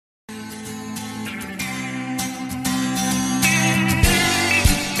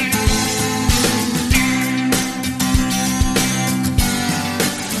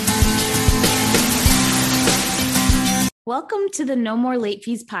Welcome to the No More Late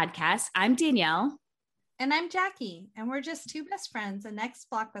Fees podcast. I'm Danielle. And I'm Jackie, and we're just two best friends and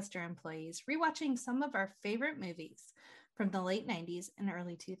ex-Blockbuster employees rewatching some of our favorite movies from the late 90s and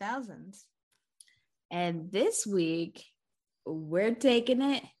early 2000s. And this week, we're taking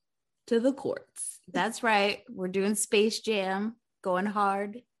it to the courts. That's right. We're doing Space Jam, going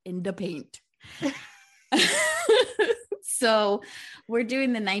hard in the paint. So we're doing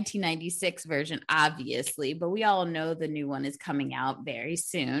the 1996 version, obviously, but we all know the new one is coming out very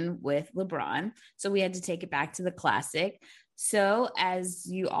soon with LeBron. So we had to take it back to the classic. So as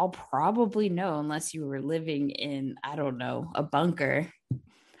you all probably know, unless you were living in, I don't know, a bunker,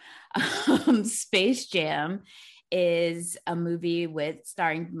 Space Jam is a movie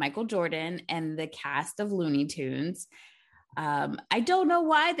starring Michael Jordan and the cast of Looney Tunes. I don't know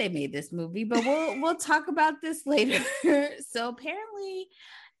why they made this movie, but we'll talk about this later. So apparently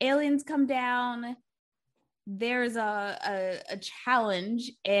aliens come down. There's a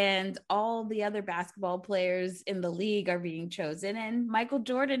challenge, and all the other basketball players in the league are being chosen, and Michael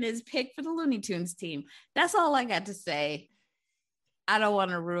Jordan is picked for the Looney Tunes team. That's all I got to say. I don't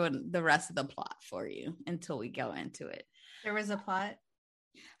want to ruin the rest of the plot for you until we go into it. There was a plot?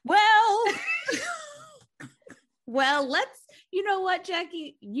 Well, you know what,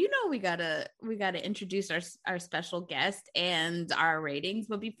 Jackie, we gotta introduce our special guest and our ratings.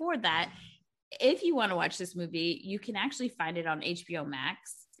 But before that, if you want to watch this movie, you can actually find it on HBO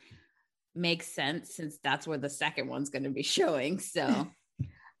Max. Makes sense since that's where the second one's going to be showing. So,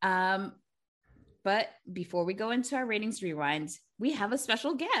 but before we go into our ratings rewind, we have a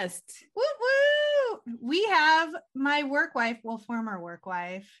special guest. Woo woo! We have my former work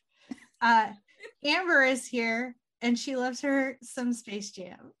wife. Amber is here, and she loves her some Space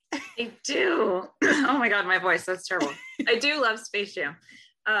Jam. I do. Oh my God, my voice, that's terrible. I do love Space Jam.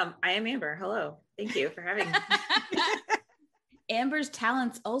 I am Amber. Hello. Thank you for having me. Amber's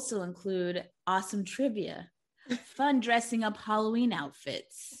talents also include awesome trivia, fun dressing up Halloween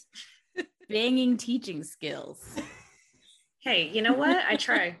outfits, banging teaching skills. Hey, you know what? I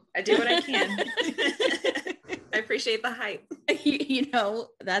try. I do what I can. I appreciate the hype.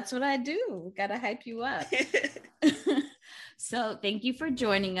 That's what I do. Got to hype you up. So thank you for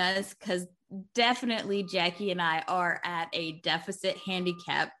joining us, because definitely Jackie and I are at a deficit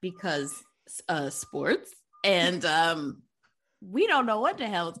handicap because sports, and we don't know what the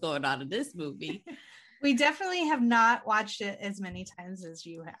hell is going on in this movie. We definitely have not watched it as many times as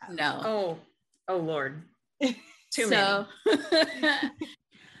you have. No. Oh Lord. Too many.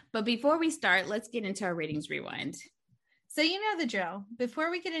 But before we start, let's get into our ratings rewind. So you know the drill. Before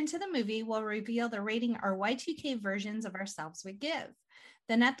we get into the movie, we'll reveal the rating our Y2K versions of ourselves would give.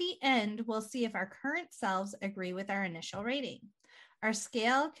 Then at the end, we'll see if our current selves agree with our initial rating. Our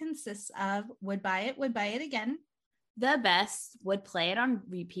scale consists of would buy it again. The best, would play it on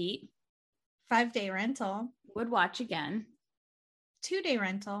repeat. 5-day rental. Would watch again. 2-day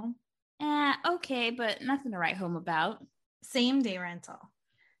rental. Okay, but nothing to write home about. Same day rental.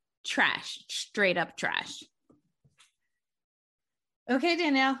 Trash, straight up trash. Okay,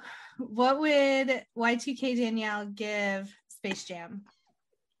 Danielle, what would Y2K Danielle give Space Jam?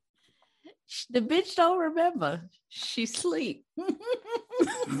 The bitch don't remember. She sleep.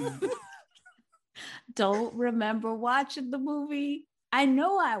 Don't remember watching the movie. I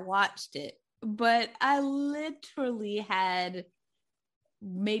know I watched it, but I literally had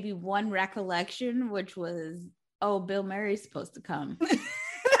maybe one recollection, which was, Bill Murray's supposed to come.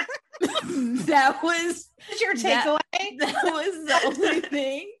 That was your takeaway. That was the only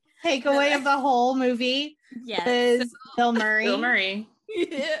thing. Takeaway of the whole movie. Yes. Bill Murray. Bill Murray.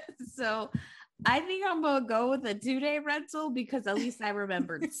 Yeah. So I think I'm gonna go with a 2-day rental because at least I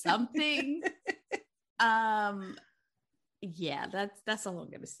remembered something. Yeah, that's all I'm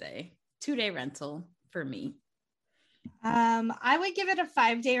gonna say. 2-day rental for me. I would give it a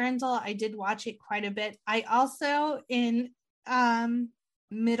 5-day rental. I did watch it quite a bit. I also in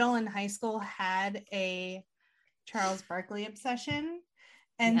middle and high school had a Charles Barkley obsession.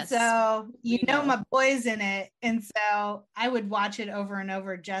 And yes, so my boy's in it. And so I would watch it over and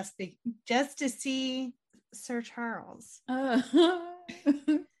over just to see Sir Charles. Amber,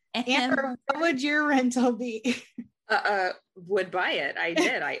 what would your rental be? Would buy it. I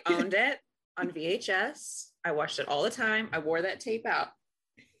did. I owned it on VHS. I watched it all the time. I wore that tape out.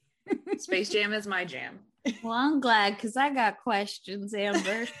 Space Jam is my jam. Well, I'm glad because I got questions,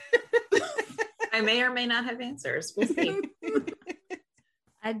 Amber. I may or may not have answers. We'll see.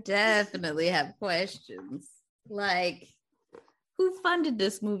 I definitely have questions. Like, who funded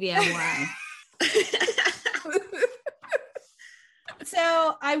this movie and why?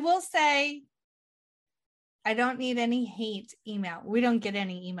 So I will say I don't need any hate email. We don't get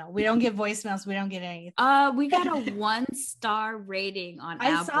any email. We don't get voicemails. We don't get anything. We got a 1-star rating on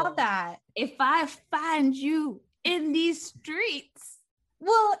Apple. I saw that. If I find you in these streets.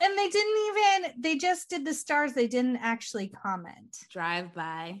 Well, and they just did the stars. They didn't actually comment. Drive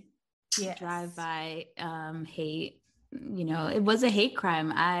by. Yes. Drive by hate. You know, it was a hate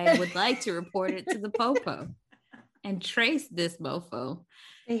crime. I would like to report it to the Popo and trace this mofo.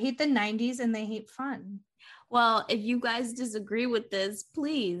 They hate the 90s and they hate fun. Well, if you guys disagree with this,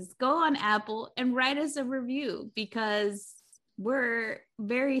 please go on Apple and write us a review, because we're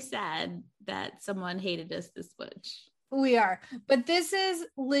very sad that someone hated us this much. We are. But this is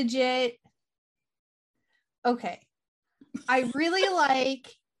legit. Okay. I really like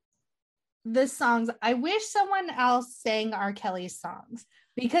the songs. I wish someone else sang R. Kelly's songs,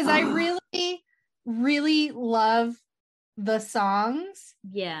 because I really, really love the songs.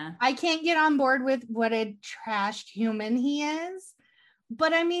 Yeah. I can't get on board with what a trashed human he is.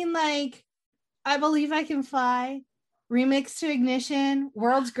 But I mean, like, I Believe I Can Fly, Remix to Ignition,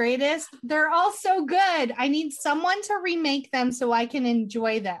 World's Greatest. They're all so good. I need someone to remake them so I can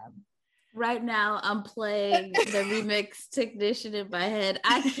enjoy them. Right now, I'm playing the remix to Ignition in my head.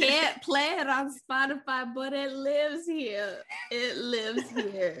 I can't play it on Spotify, but it lives here. It lives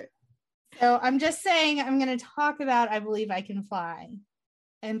here. So I'm just saying, I'm going to talk about I Believe I Can Fly.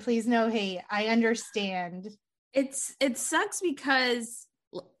 And please no hate. I understand. It sucks because,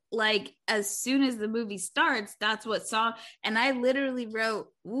 like, as soon as the movie starts, that's what song. And I literally wrote,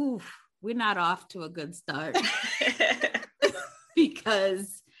 oof, we're not off to a good start.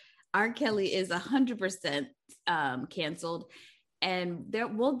 Because R. Kelly is 100% canceled. And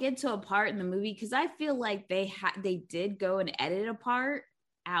we'll get to a part in the movie, because I feel like they did go and edit a part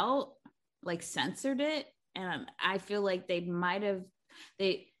out, like censored it. And I feel like they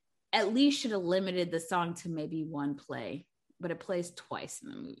at least should have limited the song to maybe one play, but it plays twice in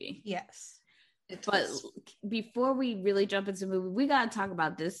the movie. Yes. But before we really jump into the movie, we got to talk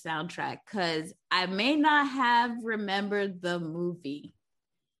about this soundtrack, because I may not have remembered the movie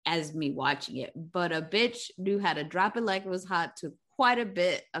as me watching it, but a bitch knew how to drop it like it was hot to quite a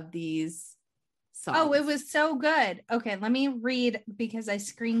bit of these songs. Oh, it was so good. Okay, let me read, because I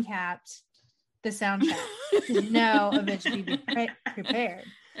screen capped the soundtrack. No, a bitch be prepared.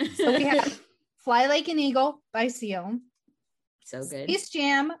 So we have Fly Like an Eagle by Seal. So good. Space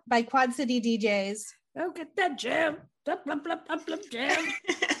Jam by Quad City DJs. Go get that jam. Blup, blup, blup, blup, blup, jam.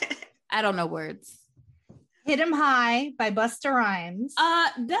 I don't know words. Hit 'Em High by Busta Rhymes.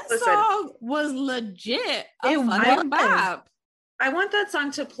 That song was legit. It was. Bop. I want that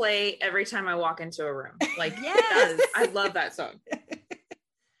song to play every time I walk into a room. Like, yes, I love that song.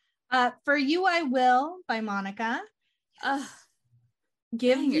 For You I Will by Monica.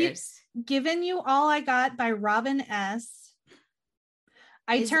 Given You All I Got by Robin S.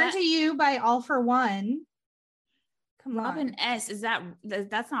 I Turn to You by All for One. Come on. Robin S.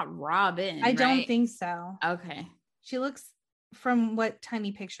 That's not Robin? I don't right? think so. Okay. She looks, from what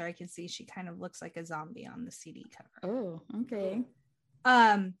tiny picture I can see, she kind of looks like a zombie on the CD cover. Oh, okay.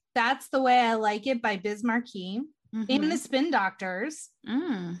 That's the Way I Like It by Biz Markie. And the Spin Doctors.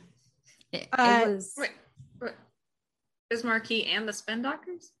 It was. Wait. Biz Markie and the Spin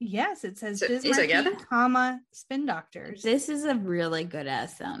Doctors? Yes, it says Biz Markie, Spin Doctors. This is a really good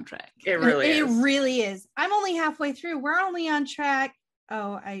ass soundtrack. It really is. I'm only halfway through. We're only on track.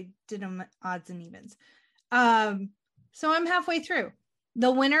 Oh, I did them odds and evens. So I'm halfway through.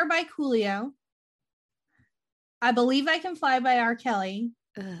 The Winner by Coolio. I Believe I Can Fly by R. Kelly.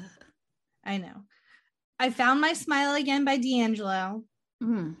 Ugh. I know. I Found My Smile Again by D'Angelo.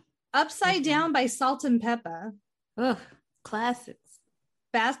 Upside Down by Salt and Peppa. Ugh, classics.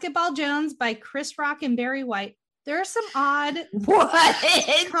 Basketball Jones by Chris Rock and Barry White. There are some odd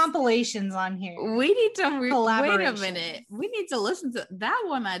compilations on here. We need to wait a minute. We need to listen to that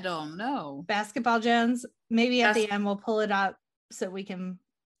one. I don't know. Basketball Jones. Maybe at the end we'll pull it up so we can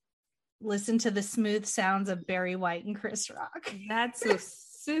listen to the smooth sounds of Barry White and Chris Rock. That's a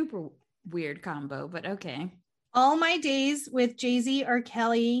super weird combo, but okay. All My Days with Jay-Z or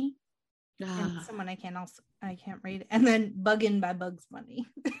Kelly. And someone I can't read. And then Buggin' by Bugs Bunny.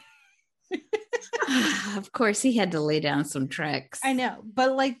 Of course, he had to lay down some tracks. I know,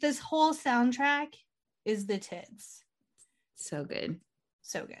 but like this whole soundtrack is the tits. So good.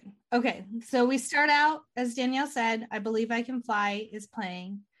 So good. Okay, so we start out, as Danielle said, I Believe I Can Fly is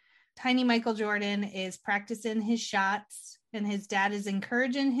playing. Tiny Michael Jordan is practicing his shots, and his dad is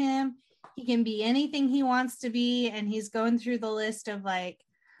encouraging him. He can be anything he wants to be, and he's going through the list of like,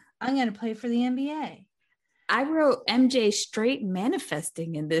 I'm going to play for the NBA. I wrote MJ straight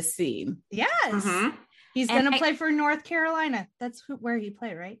manifesting in this scene. Yes. He's going to play for North Carolina. That's where he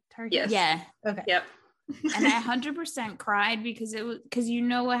played, right? Tar Heels? Yes. Yeah. Okay. Yep. And I 100% cried because you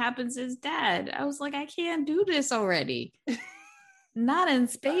know what happens to his dad. I was like, I can't do this already. Not in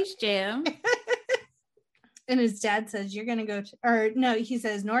Space Jam. And his dad says, you're going to go to, or no, he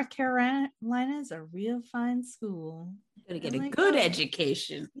says, North Carolina is a real fine school. You're going to get a good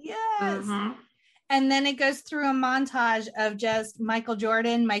education. Yes. Mm-hmm. And then it goes through a montage of just Michael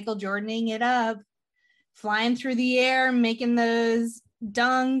Jordaning it up, flying through the air, making those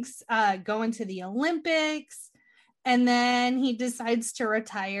dunks, going to the Olympics. And then he decides to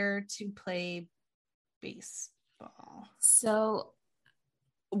retire to play baseball. So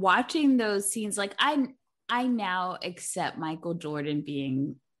watching those scenes, like I now accept Michael Jordan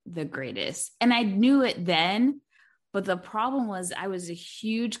being the greatest. And I knew it then, but the problem was I was a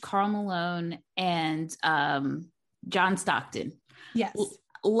huge Karl Malone and John Stockton. Yes.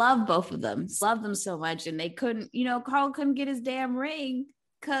 Love both of them. Love them so much. And they couldn't, Karl couldn't get his damn ring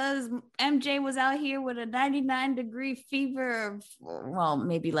because MJ was out here with a 99-degree fever, well,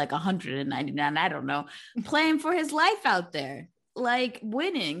 maybe like 199, I don't know, playing for his life out there, like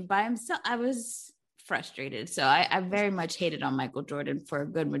winning by himself. I was frustrated. So I very much hated on Michael Jordan for a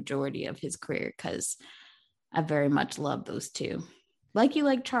good majority of his career because I very much love those two. Like you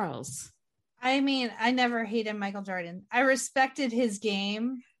like Charles. I mean, I never hated Michael Jordan. I respected his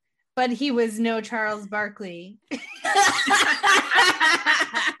game, but he was no Charles Barkley.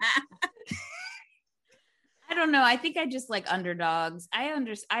 I don't know. I think I just like underdogs. I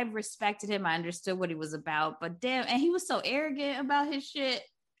respected him. I understood what he was about, but damn, and he was so arrogant about his shit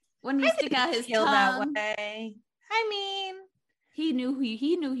when he stick out his tongue. That way. I mean, he knew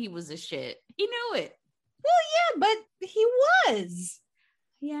he was a shit. He knew it. Well, yeah, but he was.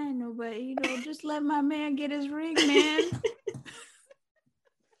 Yeah, I know, but just let my man get his ring, man.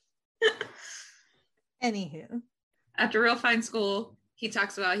 Anywho, after Real Fine School, he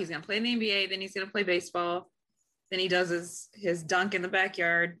talks about he's gonna play in the NBA, then he's gonna play baseball. Then he does his dunk in the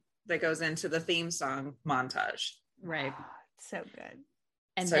backyard that goes into the theme song montage. Right. So good.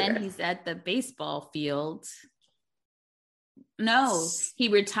 And so then he's at the baseball field. No, he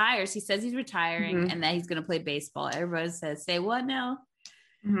retires. He says he's retiring and that he's going to play baseball. Everybody says, say what now?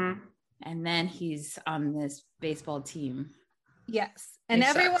 Mm-hmm. And then he's on this baseball team. Yes. And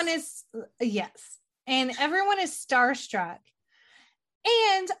everyone is starstruck.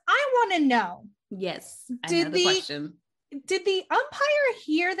 And I want to know. Yes. I know the question. Did the umpire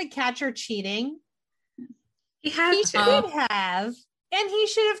hear the catcher cheating? He should have. And he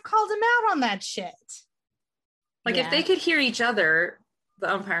should have called him out on that shit. Like if they could hear each other,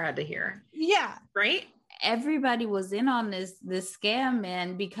 the umpire had to hear. Yeah. Right? Everybody was in on this scam,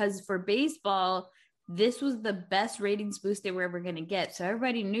 man, because for baseball, this was the best ratings boost they were ever going to get. So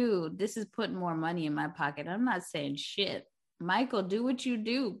everybody knew this is putting more money in my pocket. I'm not saying shit. Michael, do what you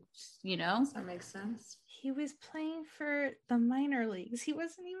do, That makes sense. He was playing for the minor leagues. He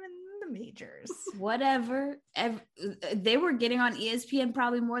wasn't even in the majors. Whatever. They were getting on ESPN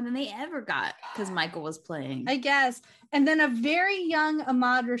probably more than they ever got because Michael was playing. I guess. And then a very young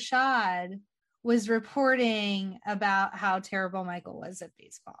Ahmad Rashad was reporting about how terrible Michael was at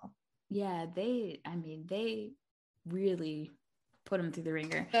baseball. Yeah, they really put him through the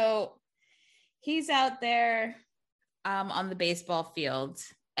ringer. So he's out there on the baseball field.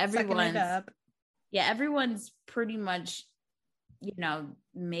 Everyone's pretty much,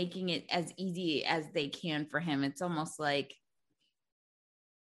 making it as easy as they can for him. It's almost like,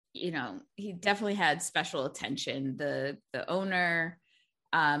 he definitely had special attention. The owner,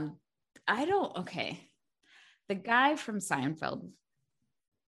 the guy from Seinfeld.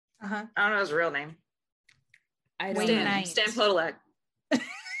 Uh-huh. I don't know his real name. Stan Podolak.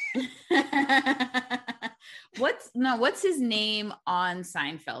 What's his name on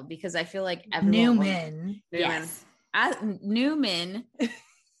Seinfeld? Because I feel like Newman. Yes. Newman.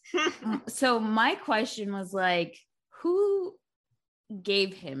 So my question was like, who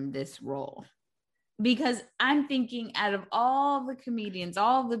gave him this role? Because I'm thinking out of all the comedians,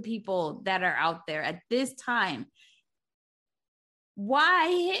 all the people that are out there at this time,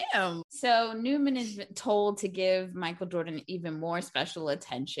 why him? So Newman is told to give Michael Jordan even more special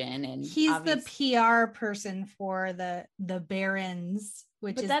attention, and he's the PR person for the Barons,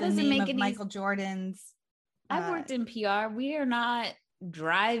 which is the name of Michael Jordan's. I've worked in PR. We are not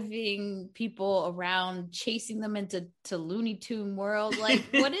driving people around, chasing them into Looney Tune world. Like,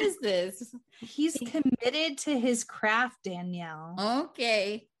 what is this? He's committed to his craft, Danielle.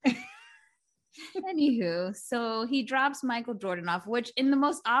 Okay. Anywho, so he drops Michael Jordan off, which in the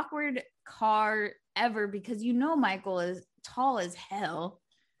most awkward car ever, because Michael is tall as hell.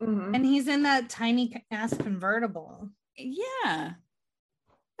 Mhm. And he's in that tiny ass convertible. Yeah.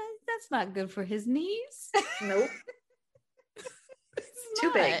 That's not good for his knees. Nope. It's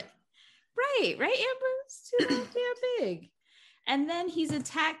Too big. not. Right, Amber? It's too damn big. And then he's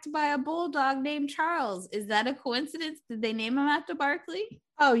attacked by a bulldog named Charles. Is that a coincidence? Did they name him after Barkley?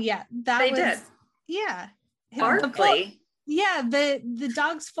 Oh yeah, They did. Yeah, Barkley. The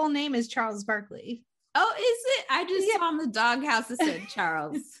dog's full name is Charles Barkley. Oh, is it? I just saw in the doghouse it said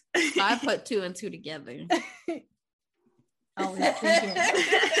Charles. So I put 2 and 2 together. Oh,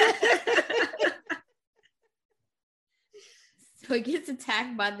 So he gets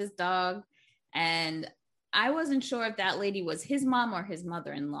attacked by this dog, and I wasn't sure if that lady was his mom or his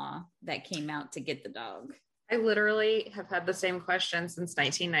mother-in-law that came out to get the dog. I literally have had the same question since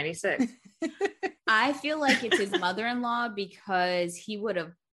 1996. I feel like it's his mother-in-law because he would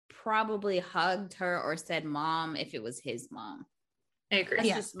have probably hugged her or said mom if it was his mom. I agree. That's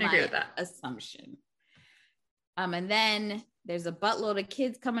just I agree my with that assumption. And then there's a buttload of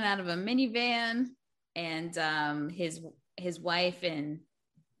kids coming out of a minivan, and his wife and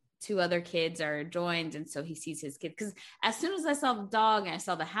 2 other kids are joined, and so he sees his kid. Because as soon as I saw the dog and I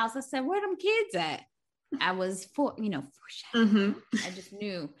saw the house, I said, "Where them kids at?" I was foreshadowing. Mm-hmm. I just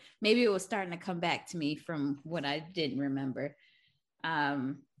knew maybe it was starting to come back to me from what I didn't remember.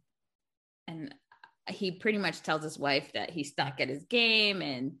 And he pretty much tells his wife that he's stuck at his game,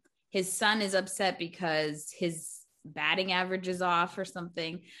 and his son is upset because his batting average is off or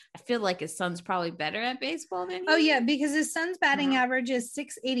something. I feel like his son's probably better at baseball than he Oh yeah, is. because his son's batting average is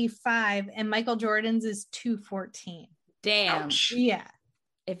 685 and Michael Jordan's is 214. Damn. Ouch. Yeah.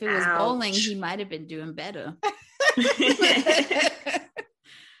 If it was bowling, he might have been doing better.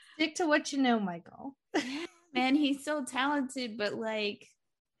 Stick to what you know, Michael. Man, he's so talented, but like,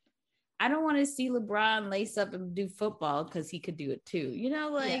 I don't want to see LeBron lace up and do football because he could do it too. You know,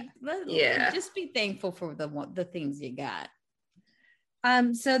 like, just be thankful for the things you got.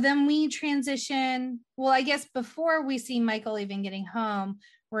 So then we transition. Well, I guess before we see Michael even getting home,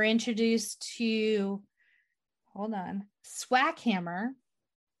 we're introduced to, Swackhammer.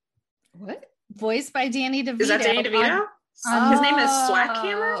 What? Voiced by Danny DeVito. Is that Danny DeVito? His name is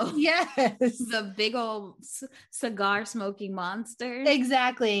Swackhammer? Yes. The big old cigar smoking monster.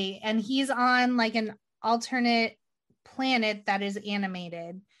 Exactly. And he's on like an alternate planet that is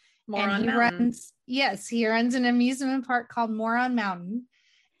animated. Moron Mountain. He runs an amusement park called Moron Mountain.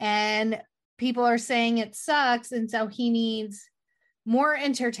 And people are saying it sucks. And so he needs more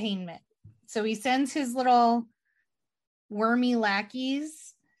entertainment. So he sends his little wormy lackeys.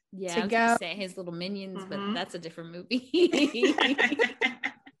 Yeah, to I was go. gonna say his little minions, but that's a different movie.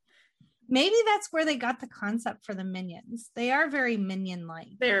 Maybe that's where they got the concept for the minions. They are very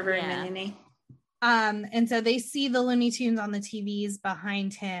minion-like. They are very minion-y. And so they see the Looney Tunes on the TVs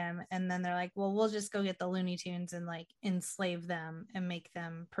behind him, and then they're like, well, we'll just go get the Looney Tunes and like enslave them and make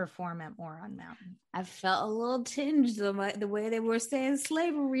them perform at Moron Mountain. I felt a little tinge the way they were saying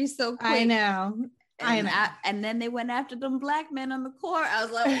slavery so quick. I know. And then they went after them black men on the court. I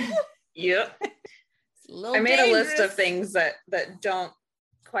was like, yep. I made a list of things that don't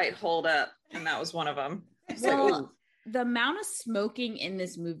quite hold up, and that was one of them. Well, the amount of smoking in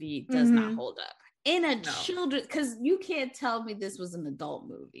this movie does not hold up. In a children, because you can't tell me this was an adult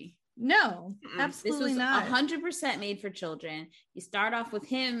movie. No, absolutely not. This was 100% made for children. You start off with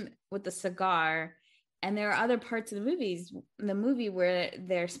him with the cigar, and there are other parts of the movie where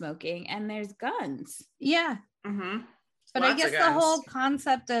they're smoking and there's guns. Yeah. Mm-hmm. But I guess the whole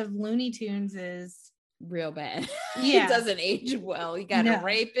concept of Looney Tunes is real bad. Yeah. It doesn't age well. You got a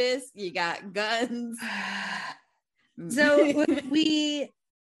rapist, you got guns. So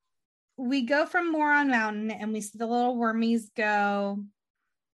we go from Moron Mountain and we see the little wormies go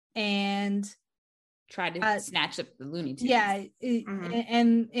and try to snatch up the Looney Tunes. Yeah.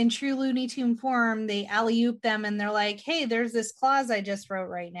 And in true Looney Tune form, they alley-oop them and they're like, hey, there's this clause I just wrote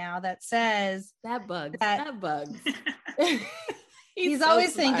right now that says that bugs. He's so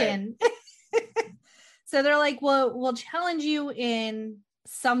always smart. thinking. So they're like, well, we'll challenge you in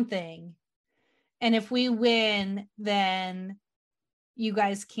something. And if we win, then you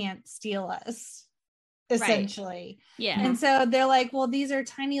guys can't steal us, essentially. Right. Yeah. And so they're like, well, these are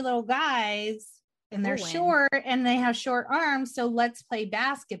tiny little guys and they're short and they have short arms. So let's play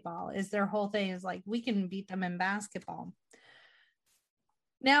basketball is their whole thing, is like, we can beat them in basketball.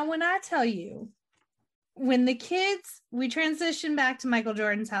 Now, when I tell you, when the kids, we transition back to Michael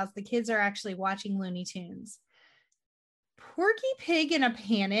Jordan's house, the kids are actually watching Looney Tunes. Porky Pig in a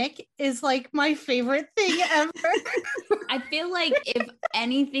Panic is like my favorite thing ever. I feel like if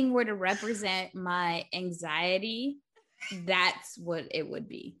anything were to represent my anxiety, that's what it would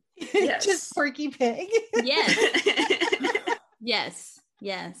be. Yes. Just Porky Pig. Yes.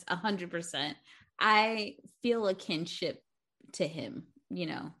 Yes, 100%. I feel a kinship to him,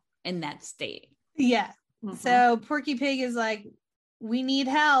 in that state. Yeah. Mhm. So Porky Pig is like, we need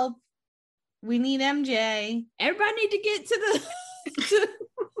help. We need MJ. Everybody need to get to the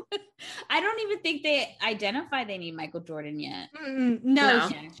I don't even think they identify they need Michael Jordan yet. No, No.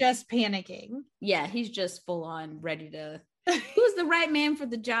 she's just panicking. Yeah, he's just full on ready to. Who's the right man for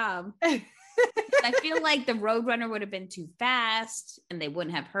the job? I feel like the Roadrunner would have been too fast and they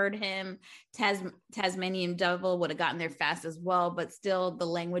wouldn't have heard him. Tasmanian Devil would have gotten there fast as well, but still the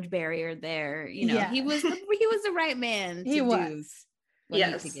language barrier there. Yeah. He was the right man to He do was. what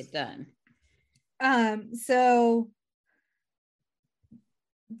Yes. needed to get done. So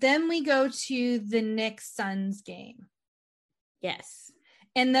then we go to the Knicks Suns game. Yes.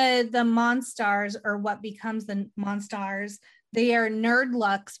 And the Monstars, or what becomes the Monstars, they are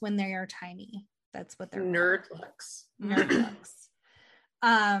Nerdlucks when they are tiny. That's what they're Nerdlucks. Nerdlucks.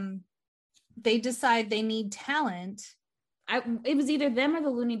 They decide they need talent. It was either them or the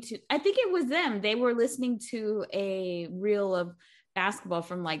Looney Tunes. I think it was them. They were listening to a reel of basketball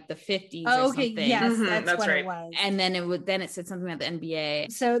from like the 50s or something. Yes, Mhm, that's what right. it was. And then it said something about the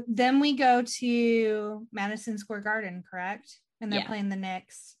NBA. So then we go to Madison Square Garden, correct? And they're Yeah. playing the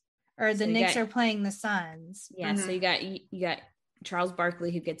Knicks, or the So you Knicks got- are playing the Suns. Yeah, so Mhm. you got Charles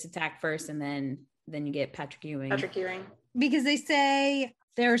Barkley who gets attacked first, and then you get Patrick Ewing. Patrick Ewing. Because they say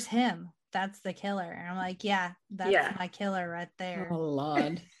there's him. That's the killer. And I'm like, yeah, that's Yeah. my killer right there. Oh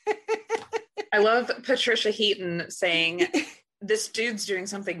Lord. I love Patricia Heaton saying, this dude's doing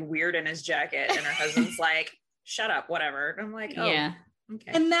something weird in his jacket. And her husband's like, shut up, whatever. And I'm like, oh, Yeah.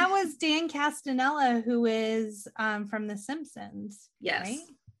 okay. And that was Dan Castanella, who is from The Simpsons. Yes.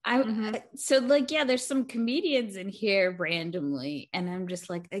 Right? Mhm. So like, yeah, there's some comedians in here randomly, and I'm just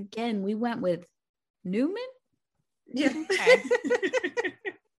like, again, we went with Newman. Yeah. Okay.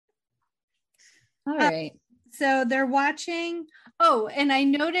 All right. So they're watching. Oh, and I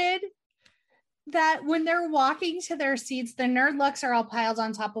noted that when they're walking to their seats, the Nerdlucks are all piled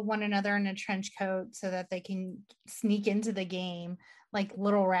on top of one another in a trench coat so that they can sneak into the game like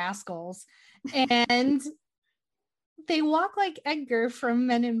little rascals. And they walk like Edgar from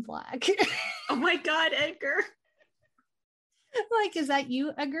Men in Black. Oh my God, Edgar. Like, is that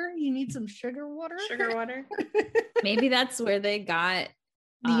you, Edgar? You need some sugar water? Sugar water. Maybe that's where they got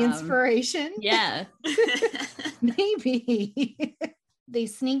The inspiration? Yeah. Maybe. They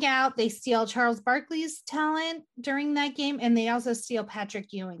sneak out, they steal Charles Barkley's talent during that game, and they also steal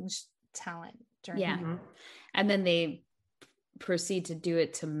Patrick Ewing's talent during Yeah. that game. And then they proceed to do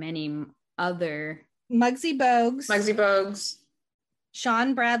it to many other. Muggsy Bogues,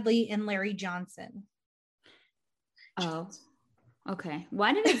 Sean Bradley, and Larry Johnson. Oh, okay.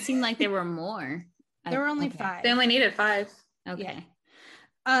 Why did it seem like there were more? There were only Okay. 5. They only needed 5. Okay.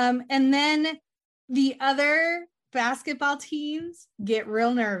 And then the other basketball teams get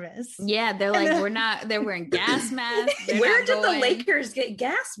real nervous. Yeah, they're like, they're wearing gas masks. Where did the Lakers get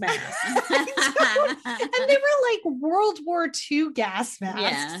gas masks? And they were like World War II gas masks.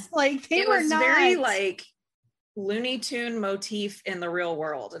 Yeah. Like they It were was not very like Looney Tune motif in the real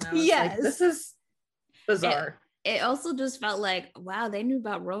world. And I was Yes. like, this is bizarre. It also just felt like, wow, they knew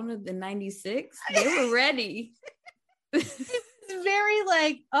about Rona in '96. They were ready. It's very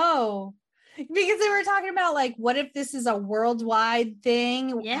like, oh, because they were talking about like, what if this is a worldwide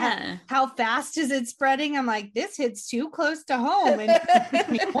thing? Yeah. How fast is it spreading? I'm like, this hits too close to home.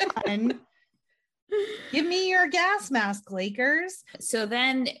 And give me your gas mask, Lakers. So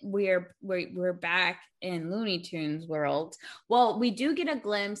then we're back in Looney Tunes world. Well, we do get a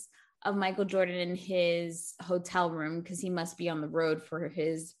glimpse of Michael Jordan in his hotel room because he must be on the road for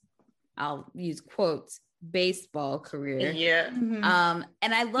his, I'll use quotes, baseball career. Yeah. Mhm.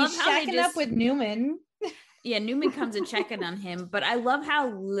 And I love He's how they shacking just up with Newman. yeah, Newman comes and checking on him, but I love how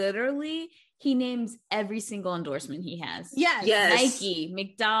literally he names every single endorsement he has. Yes. Yes. Nike,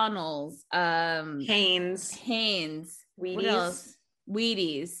 McDonald's, Haynes. what Wheaties. else?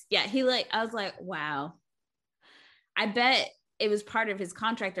 Wheaties. Yeah, I was like, wow. I bet it was part of his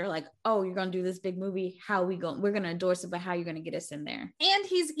contract. They're like, oh, you're gonna do this big movie. How are we going? We're gonna endorse it, but how are you gonna get us in there? And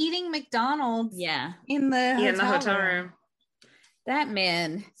he's eating McDonald's Yeah, in the hotel room. that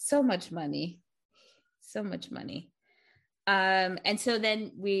man, so much money. And so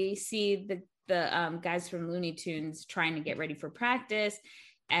then we see the guys from Looney Tunes trying to get ready for practice,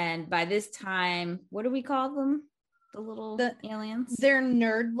 and by this time, what do we call them? The aliens. They're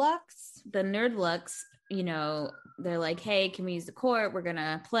Nerdlucks. The Nerdlucks, they're like, hey, can we use the court? We're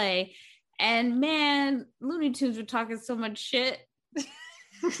gonna play. And man, Looney Tunes were talking so much shit.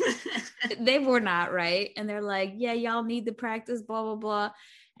 They were not right. And they're like, yeah, y'all need to practice, blah, blah, blah.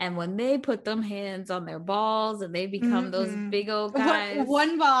 And when they put them hands on their balls and they become those big old guys.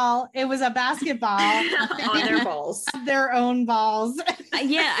 One ball, it was a basketball on their balls. Their own balls.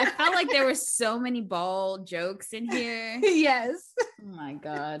 Yeah, I felt like there were so many ball jokes in here. Yes. Oh my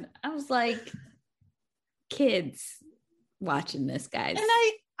God. I was like, kids watching this, guys. And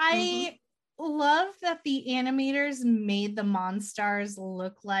I love that the animators made the Monstars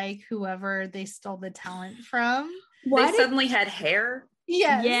look like whoever they stole the talent from. They suddenly had hair.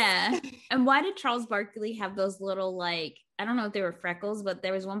 Yes. Yeah. And why did Charles Barkley have those little, like, I don't know if they were freckles, but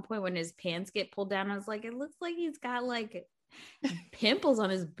there was one point when his pants get pulled down. I was like, it looks like he's got like pimples on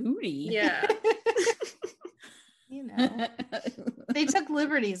his booty. Yeah. You know, they took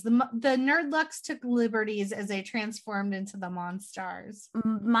liberties. The Nerdlucks took liberties as they transformed into the Monstars.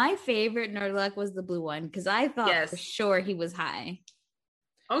 My favorite Nerdluck was the blue one because I thought for sure he was high.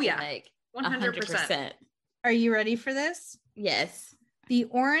 Oh yeah, like 100%. Are you ready for this? Yes. The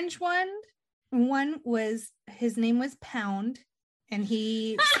orange one was, his name was Pound, and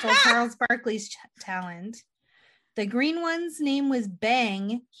he stole Charles Barkley's talent. The green one's name was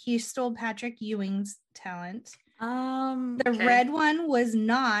Bang. He stole Patrick Ewing's talent. The red one was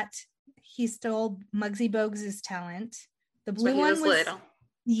Not. He stole Muggsy Bogues' talent. The blue one was little.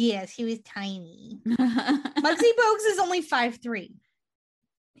 Yes, he was tiny. Muggsy Bogues is only 5'3".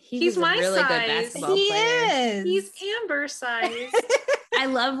 He's my really size. Good basketball He player. is. He's Amber size. I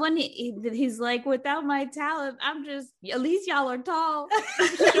love when he's like, without my talent, I'm just, at least y'all are tall,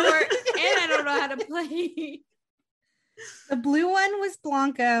 short, and I don't know how to play. The blue one was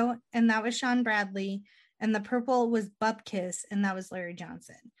Blanco, and that was Sean Bradley. And the purple was Bupkis, and that was Larry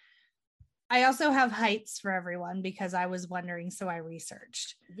Johnson. I also have heights for everyone because I was wondering, so I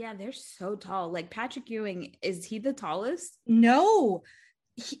researched. Yeah, they're so tall. Like Patrick Ewing, is he the tallest? No.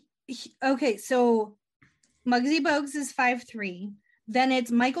 Okay, so Muggsy Bogues is 5'3". Then it's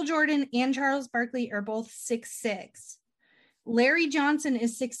Michael Jordan and Charles Barkley are both 6'6". Larry Johnson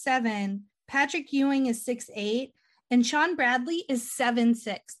is 6'7". Patrick Ewing is 6'8". And Sean Bradley is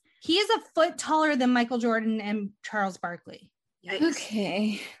 7'6". He is a foot taller than Michael Jordan and Charles Barkley. Yikes.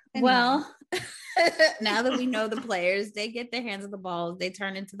 Okay. Anyway. Well, now that we know the players, they get their hands on the balls, they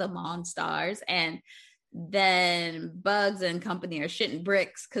turn into the Monstars, and then Bugs and company are shitting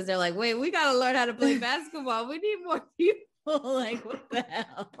bricks because they're like, wait, we got to learn how to play basketball. We need more people. Like, what the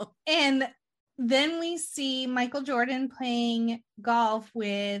hell? And then we see Michael Jordan playing golf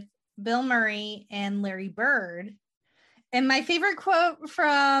with Bill Murray and Larry Bird. And my favorite quote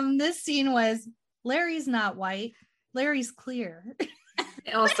from this scene was, Larry's not white, Larry's clear.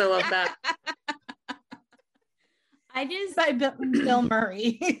 I also love that. By Bill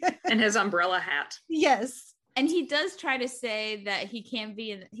Murray. And his umbrella hat. Yes. And he does try to say that he can't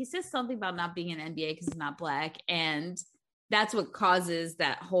be he says something about not being in NBA because he's not black. And that's what causes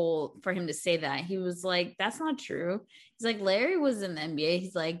that whole, for him to say that. He was like, that's not true. He's like, Larry was in the NBA.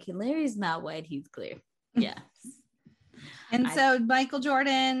 He's like, Larry's not white, he's clear. Yeah. And so Michael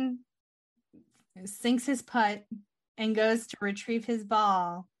Jordan sinks his putt and goes to retrieve his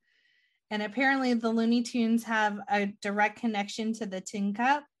ball. And apparently the Looney Tunes have a direct connection to the tin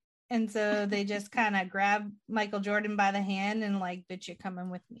cup. And so they just kind of grab Michael Jordan by the hand and like, bitch, you're coming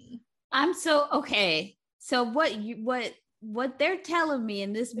with me. I'm so, okay. So what they're telling me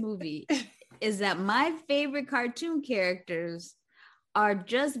in this movie is that my favorite cartoon characters are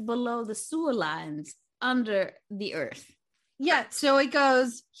just below the sewer lines under the earth. Yeah, so it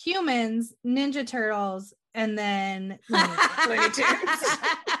goes humans, Ninja Turtles, and then Looney Tunes.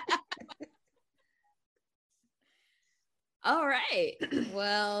 All right.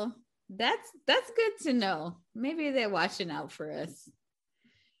 Well, that's good to know. Maybe they're watching out for us.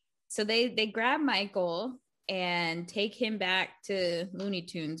 So they grab Michael and take him back to Looney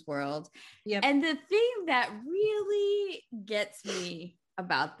Tunes world. Yep. And the thing that really gets me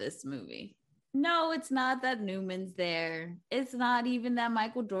about this movie, no, it's not that Newman's there. It's not even that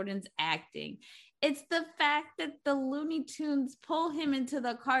Michael Jordan's acting. It's the fact that the Looney Tunes pull him into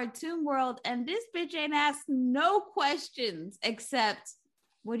the cartoon world and this bitch ain't asked no questions except,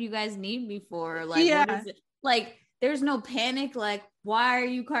 what do you guys need me for? Like, yeah. What is it? Like, there's no panic. Like, why are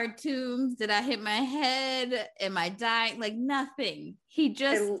you cartoons? Did I hit my head? Am I dying? Like, nothing. He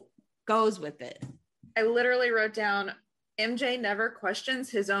just goes with it. I literally wrote down, MJ never questions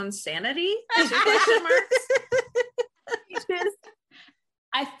his own sanity? Question marks.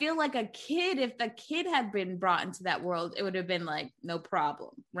 I feel like a kid, if the kid had been brought into that world, it would have been like, no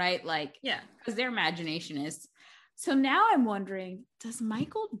problem, right? Like, yeah, because their imagination is So now I'm wondering, does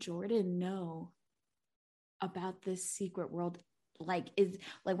Michael Jordan know about this secret world? Like, is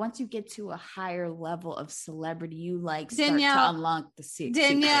like once you get to a higher level of celebrity, you like start to unlock the secret.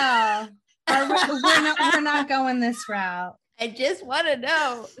 Danielle, we're not going this route. I just want to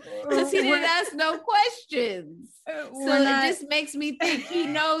know because he didn't ask no questions. It just makes me think he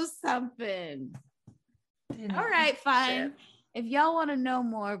knows something. All right, fine. Shit. If y'all want to know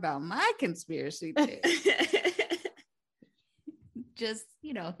more about my conspiracy theory, just,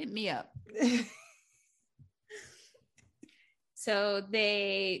 hit me up. So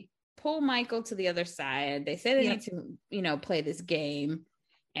they pull Michael to the other side. They say they need to, play this game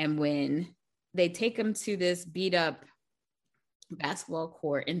and win. They take him to this beat up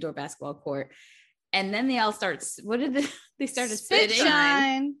indoor basketball court. And then they all start, they started spit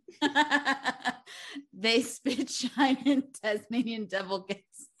shine. They spit shine and Tasmanian Devil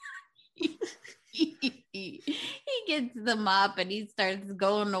gets, he gets the mop and he starts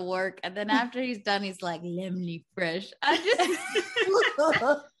going to work. And then after he's done, he's like, lemony fresh.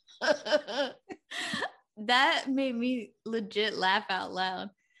 That made me legit laugh out loud.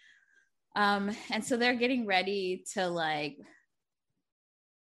 And so they're getting ready to like,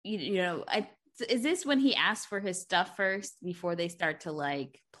 is this when he asks for his stuff first before they start to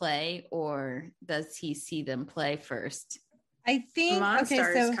like play, or does he see them play first? I think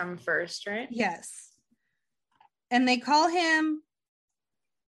Monstars come first, right? Yes. And they call him,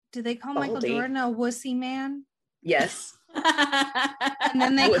 do they call Baldy. Michael Jordan a wussy man? Yes. And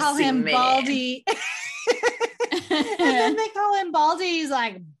then they call him man. Baldy. And then they call him Baldy. He's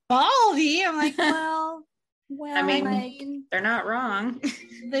like, Baldy? I'm like, well, I mean, they're not wrong.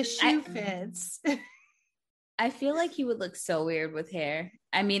 The shoe fits. I feel like he would look so weird with hair.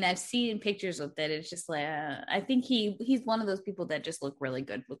 I mean, I've seen pictures with it. It's just like, I think he's one of those people that just look really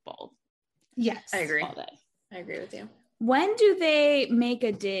good with bald. Yes. I agree. I agree with you. When do they make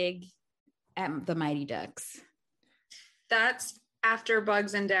a dig at the Mighty Ducks? That's after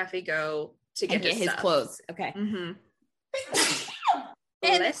Bugs and Daffy go to get his clothes. Okay. Mm-hmm.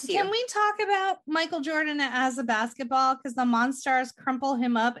 And can we talk about Michael Jordan as a basketball? Because the Monstars crumple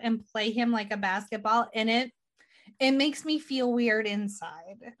him up and play him like a basketball, and it makes me feel weird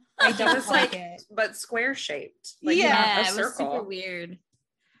inside. I don't like it. But square shaped. Like it was super weird.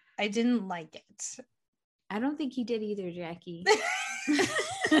 I didn't like it. I don't think he did either, Jackie.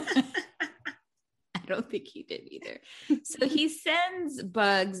 I don't think he did either. So he sends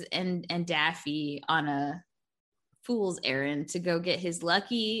Bugs and Daffy on a fool's errand to go get his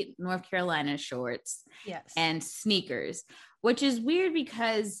lucky North Carolina shorts and sneakers, which is weird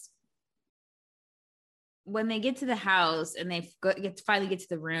because when they get to the house and they finally get to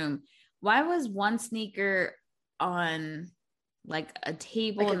the room, why was one sneaker on like a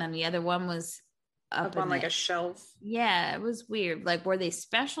table and then the other one was up on like a shelf? Yeah, it was weird. Like, were they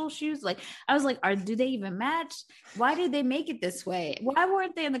special shoes? Like, I was like, do they even match? Why did they make it this way? Why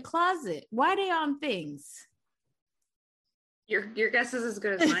weren't they in the closet? Why are they on things? Your guess is as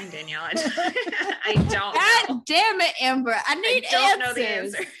good as mine, Danielle. I don't know. God damn it, Amber. I don't know the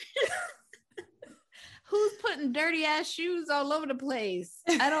answer. Who's putting dirty ass shoes all over the place?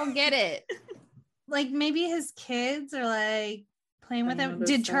 I don't get it. Like maybe his kids are like playing with him.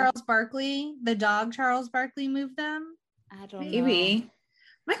 Did Charles Barkley, the dog Charles Barkley, move them? I don't know. Maybe.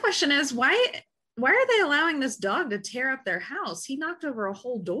 My question is why are they allowing this dog to tear up their house? He knocked over a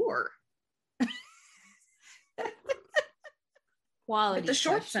whole door. Quality. With the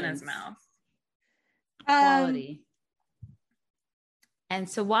shorts in his mouth. Quality. And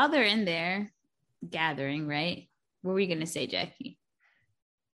so while they're in there gathering, right? What were you going to say, Jackie?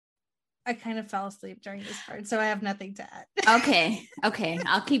 I kind of fell asleep during this part, so I have nothing to add. Okay.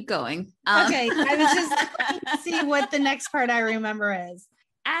 I'll keep going. Okay. I was just looking to see what the next part I remember is.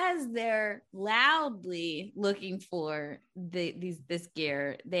 As they're loudly looking for this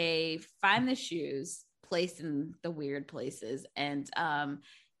gear, they find the shoes placed in the weird places, and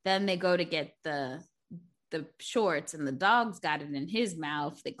then they go to get the shorts, and the dog's got it in his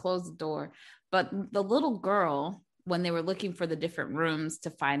mouth. They close the door, but the little girl, when they were looking for the different rooms to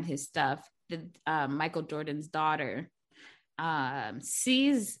find his stuff, Michael Jordan's daughter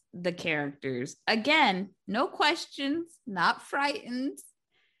sees the characters again, no questions, not frightened.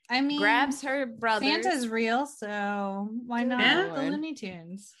 I mean, grabs her brothers. Santa's real, so why not the Looney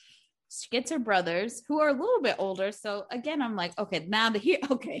Tunes? She gets her brothers, who are a little bit older. So again, I'm like, okay,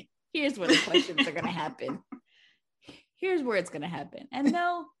 here's where the questions are going to happen. Here's where it's going to happen. And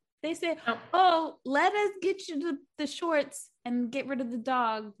no, they say, oh, let us get you the shorts and get rid of the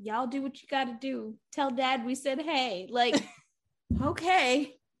dog. Y'all do what you got to do. Tell dad we said, hey, like,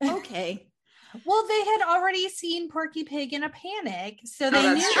 okay. Well, they had already seen Porky Pig in a panic, so they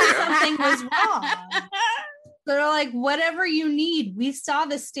that's knew true. something was wrong. They're like, whatever you need, we saw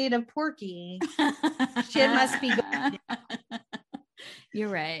the state of Porky. Shit must be good. You're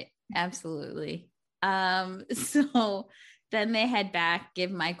right. Absolutely. So then they head back,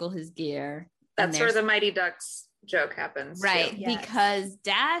 give Michael his gear. That's where the Mighty Ducks joke happens. Right. Yes. Because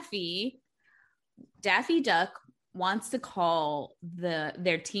Daffy Duck wants to call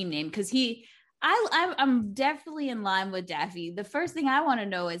their team name because I'm definitely in line with Daffy. The first thing I want to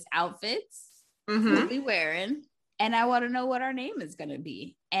know is outfits. We'll be wearing, and I want to know what our name is going to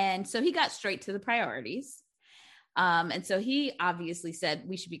be. And so he got straight to the priorities. And so he obviously said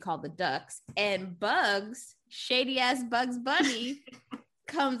we should be called the Ducks. And Bugs, shady ass Bugs Bunny,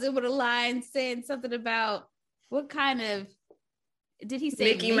 comes in with a line saying something about what kind of, did he say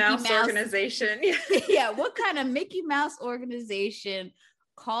Mickey Mouse organization? Yeah, what kind of Mickey Mouse organization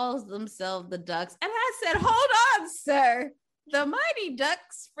calls themselves the Ducks? And I said, hold on, sir. The Mighty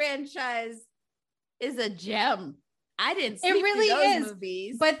Ducks franchise is a gem. I didn't see really those is,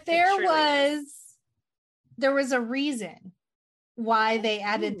 movies. but there was a reason why they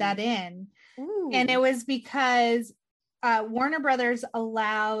added that in. Ooh. And it was because Warner Brothers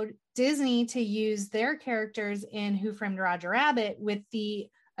allowed Disney to use their characters in Who Framed Roger Rabbit with the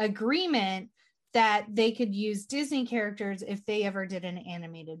agreement that they could use Disney characters if they ever did an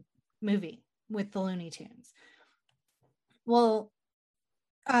animated movie with the Looney Tunes. Well,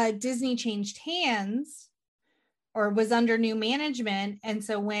 Disney changed hands or was under new management. And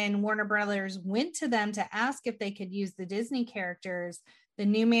so when Warner Brothers went to them to ask if they could use the Disney characters, the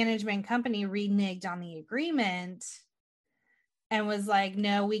new management company reneged on the agreement and was like,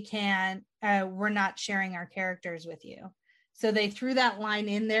 no, we can't, we're not sharing our characters with you. So they threw that line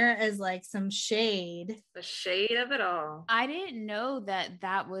in there as like some shade. The shade of it all. I didn't know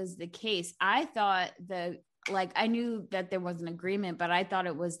that was the case. I thought I knew that there was an agreement, but I thought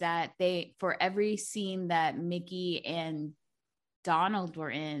it was that for every scene that Mickey and Donald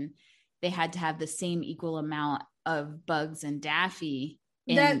were in, they had to have the same equal amount of Bugs and Daffy.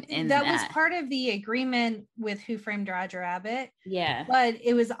 That was part of the agreement with Who Framed Roger Rabbit. Yeah. But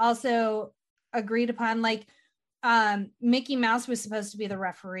it was also agreed upon, like Mickey Mouse was supposed to be the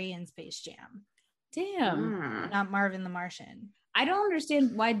referee in Space Jam. Damn. Not Marvin the Martian. I don't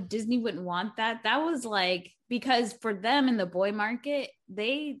understand why Disney wouldn't want that. That was like, because for them in the boy market,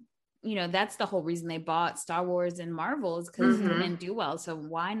 they, that's the whole reason they bought Star Wars and Marvel is because they didn't do well. So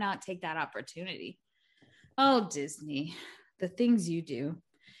why not take that opportunity? Oh, Disney, the things you do.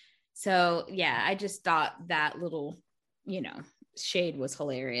 So yeah, I just thought that little, shade was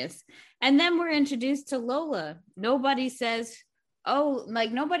hilarious. And then we're introduced to Lola. Nobody says,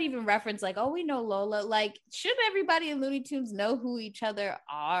 nobody even referenced like, oh, we know Lola. Like, should everybody in Looney Tunes know who each other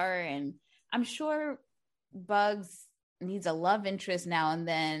are? And I'm sure Bugs needs a love interest now and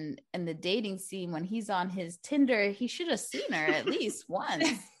then in the dating scene when he's on his Tinder. He should have seen her at least once,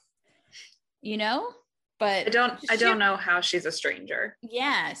 But I don't know how she's a stranger.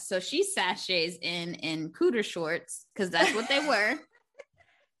 Yeah, so she sachets in cooter shorts because that's what they were.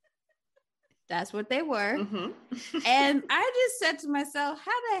 That's what they were. And I just said to myself,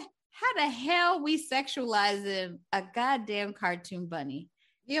 how the hell we sexualizing a goddamn cartoon bunny?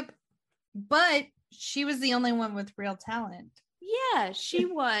 Yep. But she was the only one with real talent. Yeah, she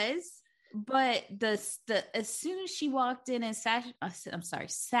was. But the as soon as she walked in and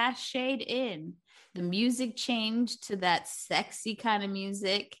sashayed in, the music changed to that sexy kind of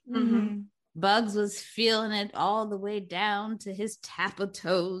music. Bugs was feeling it all the way down to his tap of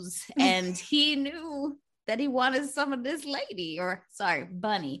toes. And he knew that he wanted some of this lady,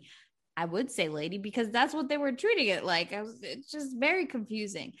 bunny. I would say lady because that's what they were treating it like. It's just very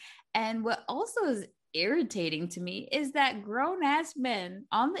confusing. And what also is irritating to me is that grown-ass men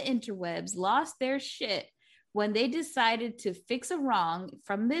on the interwebs lost their shit when they decided to fix a wrong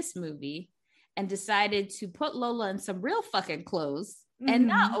from this movie and decided to put Lola in some real fucking clothes and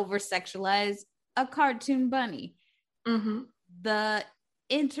not over-sexualize a cartoon bunny. The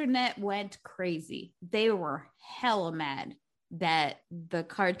internet went crazy. They were hella mad that the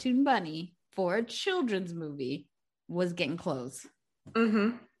cartoon bunny for a children's movie was getting clothes.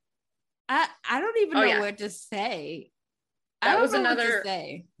 I don't even know what to say. That was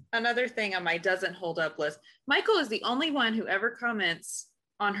another thing on my doesn't hold up list. Michael is the only one who ever comments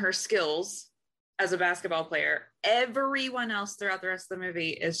on her skills as a basketball player. Everyone else throughout the rest of the movie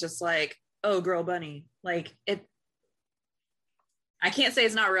is just like, oh, girl bunny. Like it. I can't say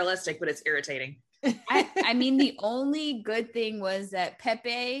it's not realistic, but it's irritating. I mean, the only good thing was that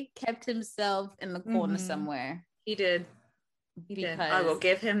Pepe kept himself in the corner somewhere. He did. He did. I will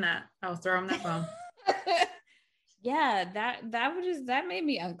give him that. I'll throw him that bone. Yeah, that made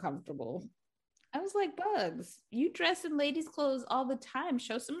me uncomfortable. I was like, Bugs, you dress in ladies' clothes all the time.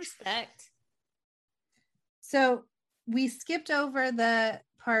 Show some respect. So we skipped over the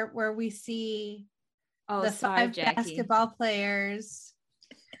part where we see the 5 basketball players.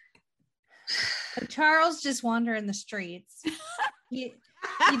 Charles just wandering the streets. He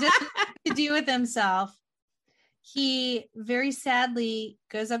doesn't know what to do with himself. He very sadly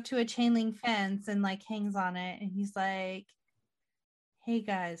goes up to a chain link fence and like hangs on it, and he's like, "Hey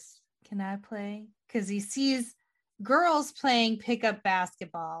guys, can I play?" Because he sees girls playing pickup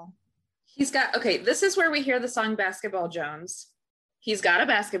basketball. This is where we hear the song Basketball Jones. He's got a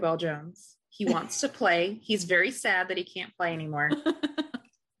basketball Jones. He wants to play. He's very sad that he can't play anymore.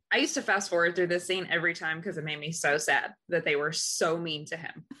 I used to fast forward through this scene every time because it made me so sad that they were so mean to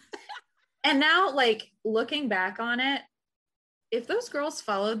him. And now, like, looking back on it, if those girls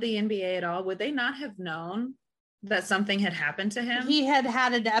followed the NBA at all, would they not have known that something had happened to him? He had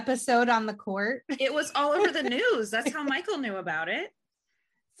an episode on the court. It was all over the news. That's how Michael knew about it.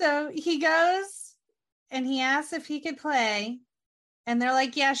 So he goes and he asks if he could play. And they're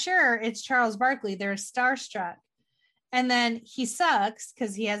like, yeah, sure. It's Charles Barkley. They're starstruck. And then he sucks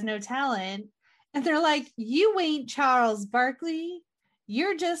because he has no talent. And they're like, you ain't Charles Barkley.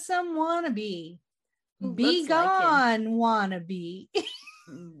 You're just some wannabe. Be gone, wannabe.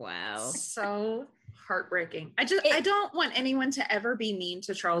 Wow. So heartbreaking. I don't want anyone to ever be mean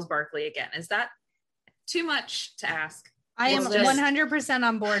to Charles Barkley again. Is that too much to ask? I am 100%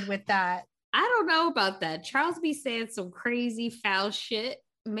 on board with that. I don't know about that. Charles be saying some crazy foul shit.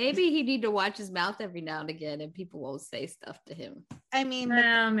 Maybe he need to watch his mouth every now and again and people won't say stuff to him. I mean,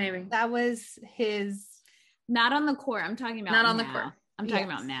 maybe. That was his... Not on the court. I'm talking about Not on now. the court. I'm talking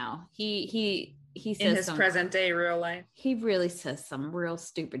about now. He says in his present day real life. He really says some real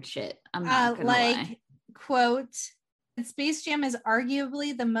stupid shit. I'm not gonna lie. Quote, Space Jam is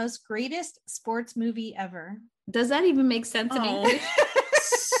arguably the most greatest sports movie ever. Does that even make sense in English?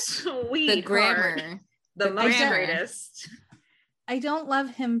 Sweet. The grammar. The most greatest. I don't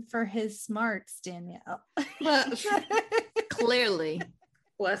love him for his smarts, Danielle. Clearly.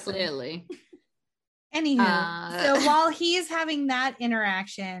 Clearly. Anywho, so while he's having that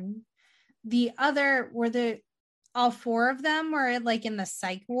interaction, all 4 of them were like in the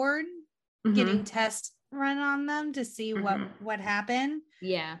psych ward getting tests run on them to see what happened.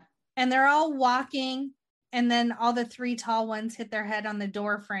 Yeah. And they're all walking, and then all the 3 tall ones hit their head on the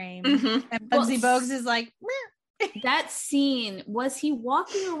door frame. And Bugsy Bogues is like, meh. That scene, was he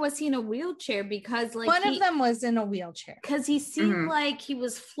walking or was he in a wheelchair? Because like one of them was in a wheelchair. Because he seemed like he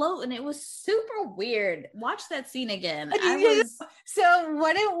was floating. It was super weird. Watch that scene again. So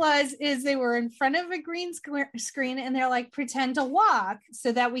what it was is they were in front of a green screen and they're like, pretend to walk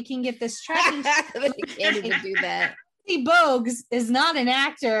so that we can get this tracking. They can't even do that. Bogues is not an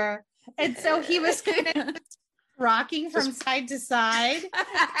actor. And so he was kind of rocking from side to side.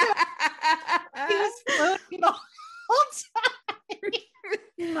 He was floating the whole time.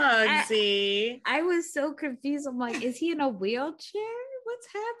 Muggsy. I was so confused. I'm like, is he in a wheelchair? What's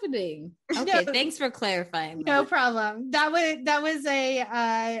happening? Okay, thanks for clarifying. No problem. That was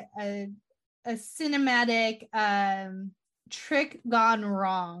a cinematic trick gone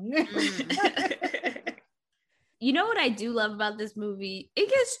wrong. You know what I do love about this movie? It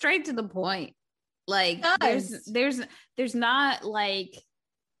gets straight to the point. Like there's not like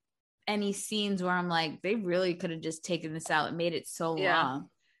any scenes where I'm like, they really could have just taken this out and made it so long.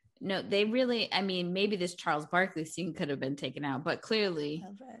 No, they really, I mean, maybe this Charles Barkley scene could have been taken out, but clearly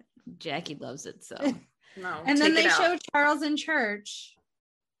Jackie loves it. So no. And then they show Charles in church.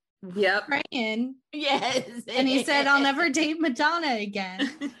 Yep. Praying. Yes. And he said, I'll never date Madonna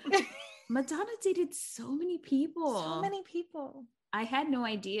again. Madonna dated so many people. So many people. I had no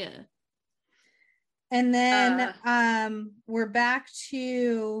idea. And then we're back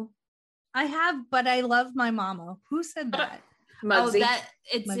to But I Love My Mama. Who said that? Muggsy.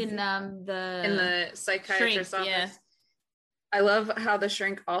 It's Muggsy. In the psychiatrist's office. Yeah. I love how the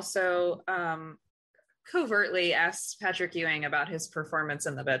shrink also covertly asks Patrick Ewing about his performance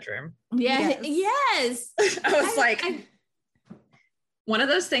in the bedroom. Yes. I was one of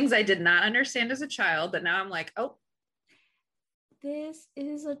those things I did not understand as a child, but now I'm like, oh, this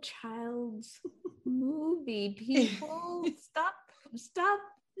is a child's movie. People, stop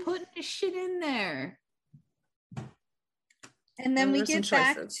putting this shit in there. And then we get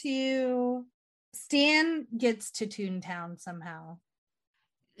back to Stan gets to Toontown somehow.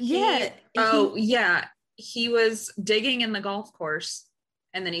 Yeah. He was digging in the golf course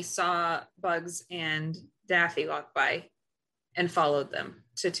and then he saw Bugs and Daffy walk by. and followed them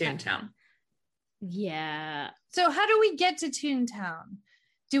to Toontown. Yeah. So how do we get to Toontown?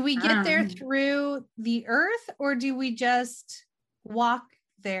 Do we get there through the earth, or do we just walk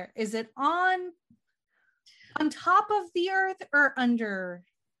there? Is it on top of the earth or under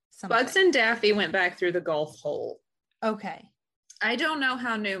something? Bugs and Daffy went back through the Gulf hole. Okay. I don't know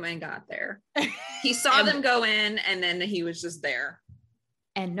how Newman got there. He saw them go in and then he was just there.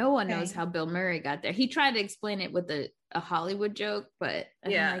 And no one knows how Bill Murray got there. He tried to explain it with a Hollywood joke, but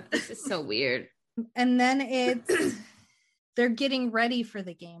I'm like, this is so weird. And then they're getting ready for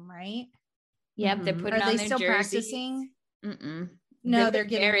the game, right? Yep, they're putting on their jerseys. Are they still practicing? Mm-mm. No, they're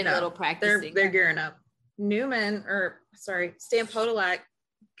getting very little practicing. They're gearing up. Stan Podolak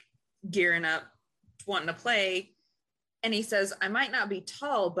gearing up, wanting to play, and he says, "I might not be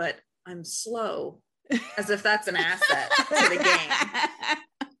tall, but I'm slow," as if that's an asset to the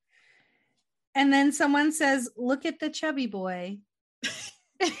game. And then someone says, "Look at the chubby boy."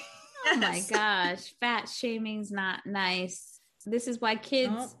 Oh my gosh, fat shaming's not nice. This is why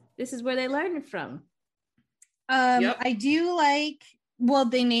kids, this is where they learn it from. I do like, well,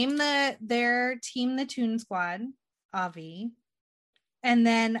 they name their team the Toon Squad, Avi. And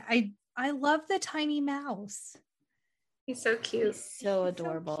then I love the tiny mouse. He's so cute. He's so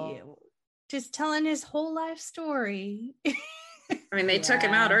adorable. So cute. Just telling his whole life story. I mean, they took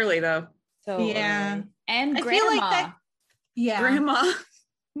him out early though. So early. And I grandma. feel like that, grandma.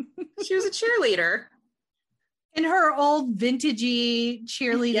 She was a cheerleader. In her old vintagey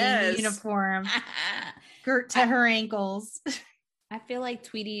cheerleading uniform. Girt to her ankles. I feel like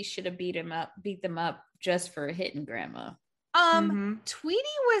Tweety should have beat them up just for hitting grandma. Tweety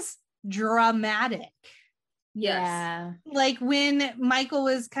was dramatic. Yeah. Like when Michael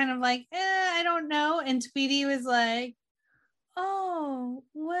was kind of like, I don't know. And Tweety was like, oh,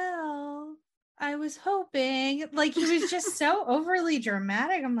 well, I was hoping. Like he was just so overly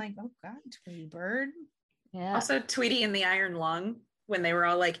dramatic. I'm like, oh God, Tweety Bird. Yeah. Also Tweety and the Iron Lung when they were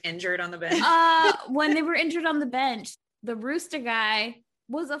all like injured on the bench. When they were injured on the bench, the rooster guy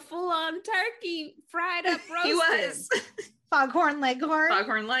was a full-on turkey fried up roasted. He was. Foghorn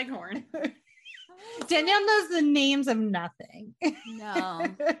Leghorn. Danielle knows the names of nothing. No.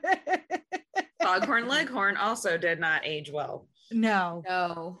 Foghorn Leghorn also did not age well. No.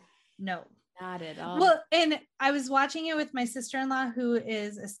 Not at all. Well, and I was watching it with my sister-in-law, who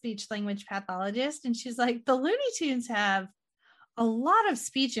is a speech language pathologist, and she's like, the Looney Tunes have a lot of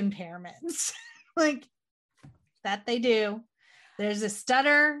speech impairments. Like that they do. There's a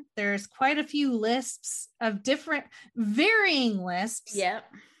stutter. There's quite a few lisps of different varying lisps. Yep.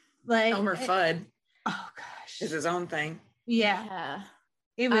 Like Elmer Fudd. Oh gosh. Is his own thing. Yeah.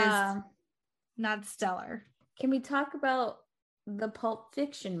 It was not stellar. Can we talk about the Pulp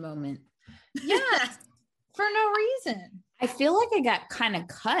Fiction moment? Yes. For no reason. I feel like I got kind of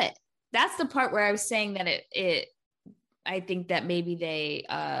cut. That's the part where I was saying that I think that maybe they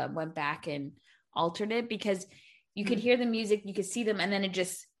went back and altered it, because you could hear the music, you could see them, and then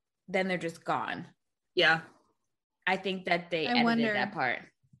they're just gone. Yeah. I think that they edited that part.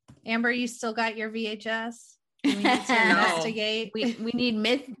 Amber, you still got your VHS? We need to investigate. We need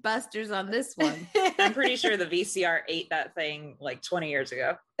Mythbusters on this one. I'm pretty sure the VCR ate that thing like 20 years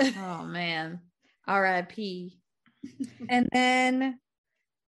ago. Oh man. R.I.P. And then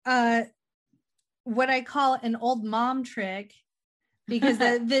what I call an old mom trick, because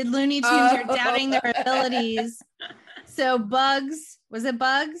the Looney Tunes are doubting their abilities. So Bugs, was it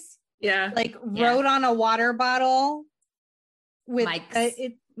Bugs? Yeah. Like wrote on a water bottle with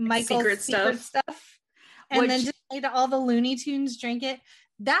Michael's secret stuff. And then just made all the Looney Tunes drink it.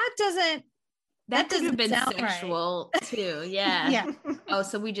 That could have been sexual right. too. Yeah. Yeah. Oh,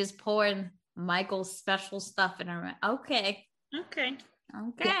 so we just pouring Michael's special stuff in our mouth. Okay.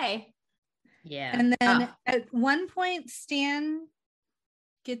 Yeah. And then at one point, Stan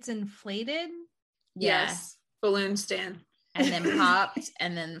gets inflated. Yes. Balloon Stan. And then popped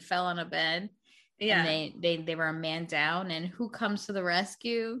and then fell on a bed. Yeah. And they were a man down. And who comes to the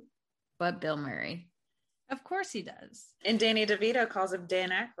rescue but Bill Murray? Of course he does. And Danny DeVito calls him Dan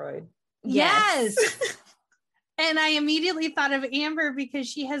Aykroyd. Yes. And I immediately thought of Amber because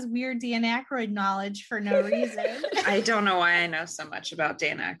she has weird Dan Aykroyd knowledge for no reason. I don't know why I know so much about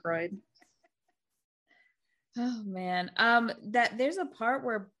Dan Aykroyd. Oh man. That there's a part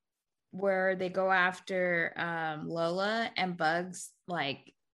where they go after Lola, and Bugs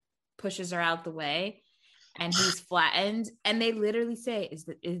like pushes her out the way. And he's flattened, and they literally say,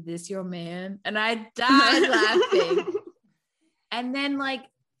 is this your man? And I died laughing. And then like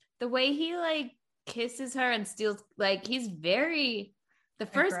the way he like kisses her and steals, like he's very The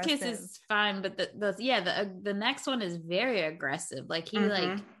first kiss is fine, but the next one is very aggressive. Like he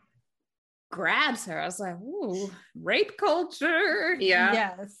like grabs her. I was like, ooh, rape culture. Yeah.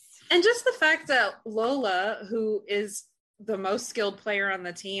 Yes. And just the fact that Lola, who is the most skilled player on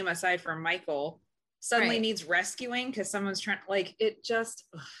the team aside from Michael, suddenly needs rescuing because someone's trying, like, it just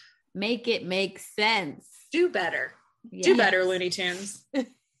make it make sense. Do better. Yes. Do better, Looney Tunes.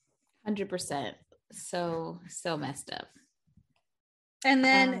 100%. So messed up. And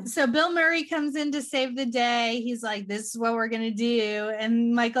then so Bill Murray comes in to save the day. He's like, this is what we're gonna do.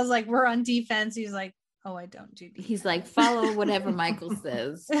 And Michael's like, we're on defense. He's like, oh, I don't do defense. He's like, follow whatever Michael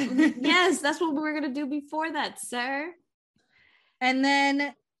says. Yes, that's what we're gonna do before that, sir. And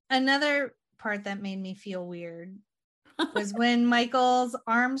then another part that made me feel weird was when Michael's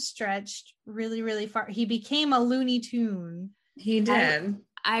arms stretched really, really far. He became a Looney Tune. He did.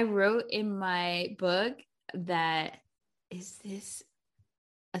 I wrote in my book that, is this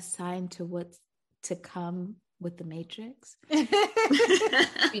a sign to what's to come with the Matrix?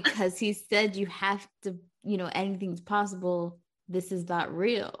 Because he said you have to, anything's possible. This is not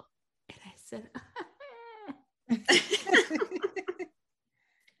real. And I said,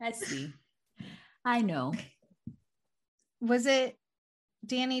 I see. I know. Was it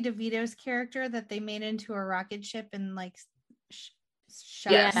Danny DeVito's character that they made into a rocket ship and like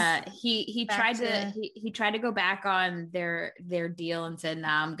yeah, he tried to go back on their deal and said,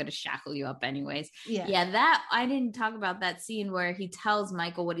 nah, I'm gonna shackle you up anyways. Yeah, that I didn't talk about that scene where he tells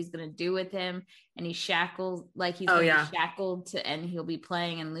Michael what he's gonna do with him, and he shackles, like he's gonna be shackled to, and he'll be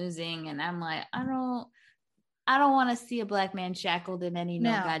playing and losing. And I'm like, I don't want to see a black man shackled in any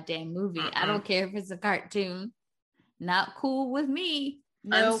goddamn movie. I don't care if it's a cartoon. Not cool with me.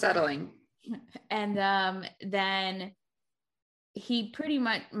 Unsettling. And then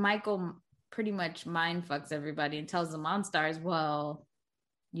Michael pretty much mind fucks everybody and tells the Monstars, well,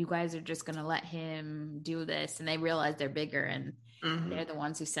 you guys are just gonna let him do this. And they realize they're bigger, and they're the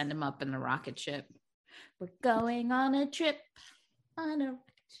ones who send him up in the rocket ship. We're going on a trip.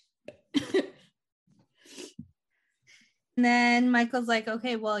 And then Michael's like,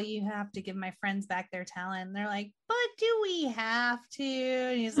 okay, well, you have to give my friends back their talent. And they're like, but do we have to?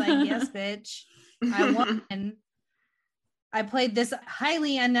 And he's like, yes, bitch. I won. I played this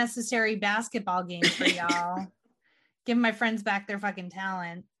highly unnecessary basketball game for y'all. Give my friends back their fucking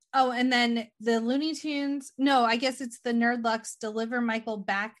talent. Oh, and then the Looney Tunes. No, I guess it's the Nerdlucks deliver Michael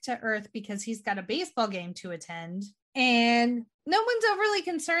back to Earth because he's got a baseball game to attend. And no one's overly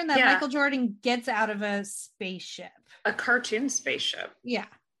concerned that Michael Jordan gets out of a spaceship. A cartoon spaceship. Yeah.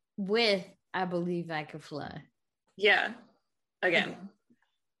 With, I believe I could fly. Yeah. Again.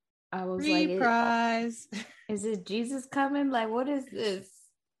 I was Reprise. like, is it Jesus coming? Like, what is this?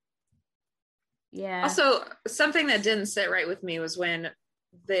 Yeah. Also, something that didn't sit right with me was when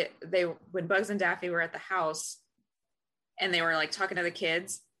when Bugs and Daffy were at the house and they were like talking to the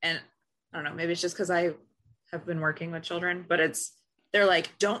kids, and I don't know, maybe it's just because I have been working with children, but they're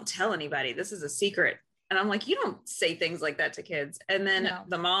like, don't tell anybody, this is a secret. And I'm like, you don't say things like that to kids. And then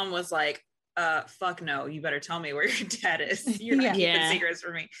the mom was like, fuck no, you better tell me where your dad is. You're not keeping secrets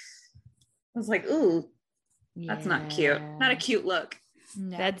from me. I was like, ooh, that's not cute. Not a cute look.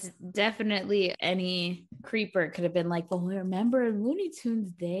 No. That's definitely any creeper could have been like, well, remember in Looney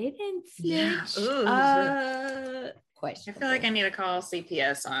Tunes, they didn't snitch. I feel like I need to call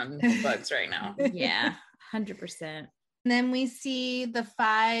CPS on Bugs right now. Yeah, 100%. And then we see the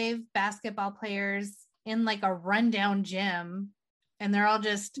 5 basketball players in like a rundown gym, and they're all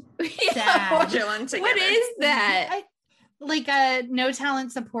just sad. Chilling together. What is that? Like a no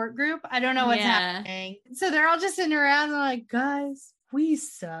talent support group. I don't know what's happening. So they're all just sitting around and like, guys, we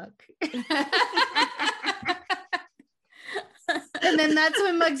suck. And then that's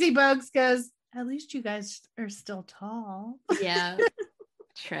when Muggsy Bogues goes, at least you guys are still tall. Yeah.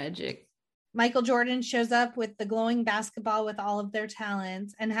 Tragic. Michael Jordan shows up with the glowing basketball with all of their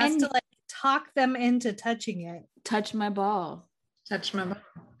talents and has to like talk them into touching it. Touch my ball. Touch my ball.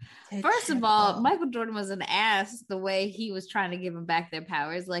 First of all, Michael Jordan was an ass the way he was trying to give them back their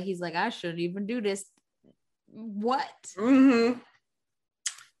powers. Like, he's like, I shouldn't even do this. What? Mm-hmm.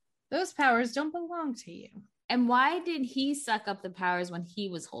 Those powers don't belong to you. And why did he suck up the powers when he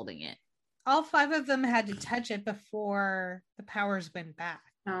was holding it? All 5 of them had to touch it before the powers went back.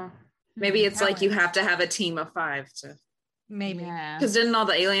 Oh, maybe it's like you have to have a team of 5 to. Maybe. Because didn't all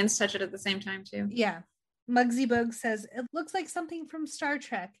the aliens touch it at the same time too? Yeah. Muggsy Bogues says, it looks like something from Star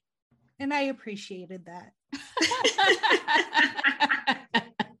Trek. And I appreciated that.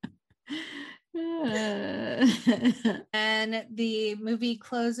 And the movie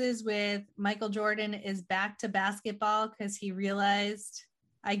closes with Michael Jordan is back to basketball because he realized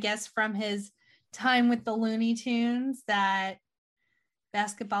I guess from his time with the Looney Tunes that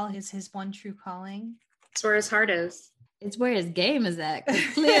basketball is his one true calling. It's where his heart is. It's where his game is at.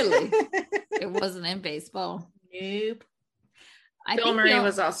 Clearly, it wasn't in baseball. Nope. Bill Murray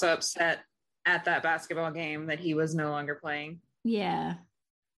was also upset at that basketball game that he was no longer playing. Yeah.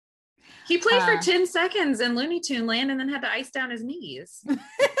 He played for 10 seconds in Looney Tune Land and then had to ice down his knees.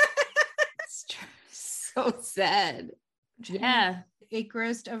 It's so sad. Yeah. It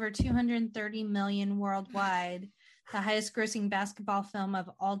grossed over 230 million worldwide, the highest grossing basketball film of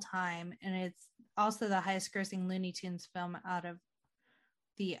all time. And it's also the highest grossing Looney Tunes film out of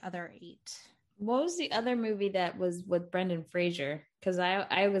the other 8. What was the other movie that was with Brendan Fraser? Because I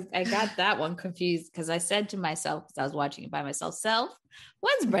got that one confused because I said to myself, because I was watching it by myself,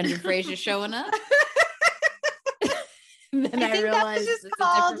 when's Brendan Fraser showing up? And then I realized it's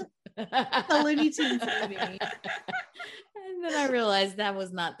called the Looney Tunes movie. And then I realized that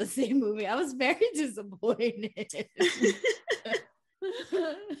was not the same movie. I was very disappointed.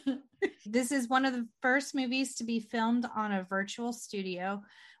 This is one of the first movies to be filmed on a virtual studio,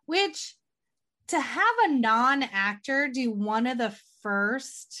 which to have a non-actor do one of the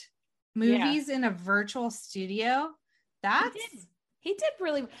first movies in a virtual studio, he did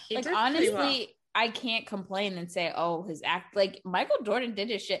really like, honestly well. I can't complain and say, oh, his act, like Michael Jordan did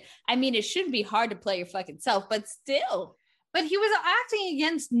his shit. I mean, it shouldn't be hard to play your fucking self, but still. But he was acting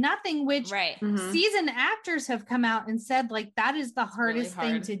against nothing, which seasoned actors have come out and said, like, that is the hardest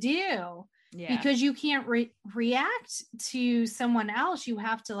thing to do. Yeah. Because you can't react to someone else. You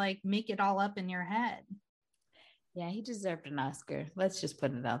have to like make it all up in your head. Yeah, he deserved an Oscar. Let's just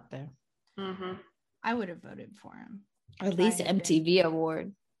put it out there. Mm-hmm. I would have voted for him. Or at least MTV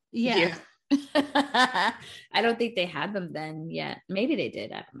award. Yeah. I don't think they had them then yet. Maybe they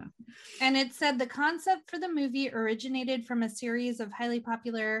did. I don't know. And it said the concept for the movie originated from a series of highly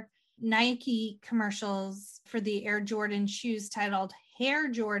popular Nike commercials for the Air Jordan shoes titled Hair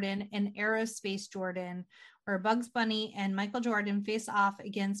Jordan and Aerospace Jordan, where Bugs Bunny and Michael Jordan face off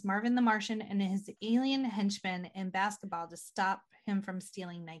against Marvin the Martian and his alien henchmen in basketball to stop him from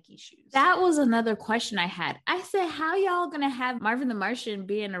stealing Nike shoes. That was another question I had. I said, how y'all gonna have Marvin the Martian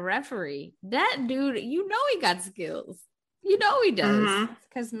being a referee? That dude, you know he got skills. You know he does. Mm-hmm. It's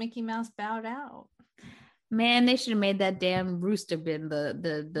because Mickey Mouse bowed out. Man, they should have made that damn rooster been the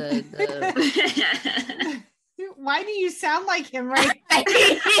Why do you sound like him right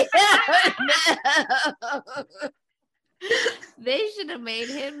They should have made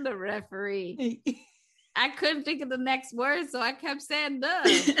him the referee. I couldn't think of the next word, so I kept saying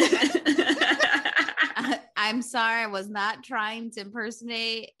I'm sorry, I was not trying to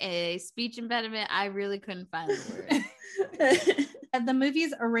impersonate a speech impediment. I really couldn't find the word. The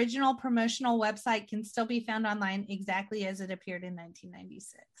movie's original promotional website can still be found online exactly as it appeared in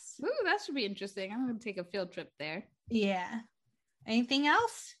 1996. Ooh, that should be interesting. I'm going to take a field trip there. Yeah. Anything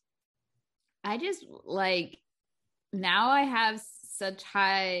else? I just like, now I have such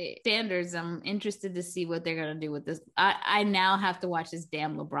high standards. I'm interested to see what they're going to do with this. I now have to watch this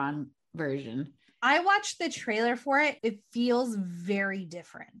damn LeBron version. I watched the trailer for it. It feels very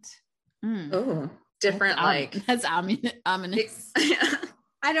different. Oh, different, that's ominous.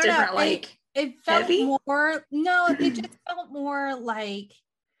 I don't know. Like it felt heavy? It just felt more like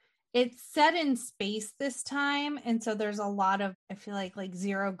it's set in space this time. And so there's a lot of, I feel like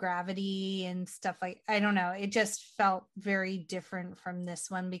zero gravity and stuff like, I don't know. It just felt very different from this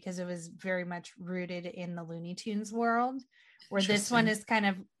one because it was very much rooted in the Looney Tunes world, where this one is kind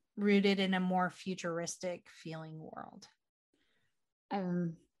of rooted in a more futuristic feeling world.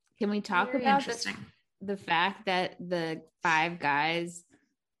 Can we talk about the fact that the 5 guys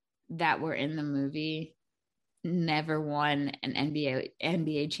that were in the movie never won an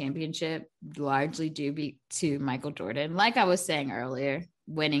NBA championship, largely due to Michael Jordan? Like I was saying earlier,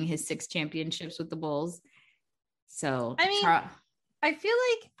 winning his 6 championships with the Bulls. So I mean, I feel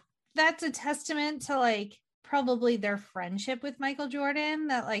like that's a testament to probably their friendship with Michael Jordan,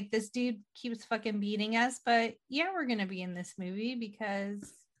 that this dude keeps fucking beating us, but yeah, we're gonna be in this movie because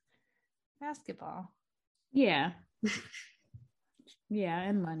basketball. Yeah. Yeah,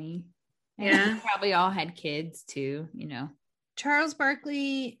 and money. And yeah, probably all had kids too, Charles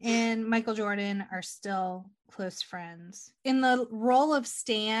Barkley and Michael Jordan are still close friends. In the role of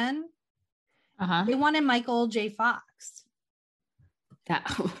Stan, they wanted Michael J. Fox. I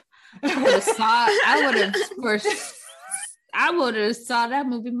would have saw that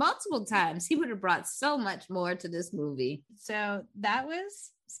movie multiple times. He would have brought so much more to this movie. So that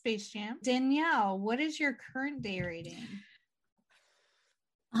was Space Jam. Danielle, what is your current day rating?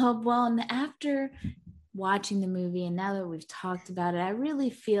 Well, after watching the movie, and now that we've talked about it, I really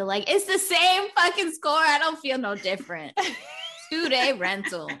feel like it's the same fucking score. I don't feel no different. 2-day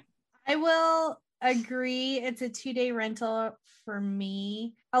rental. I will agree. It's a 2-day rental for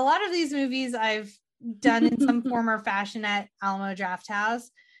me. A lot of these movies I've done in some form or fashion at Alamo Drafthouse.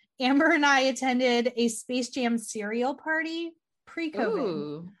 Amber and I attended a Space Jam cereal party pre-COVID.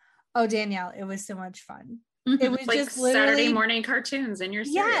 Ooh. Oh, Danielle, it was so much fun. It was like just literally Saturday morning cartoons in your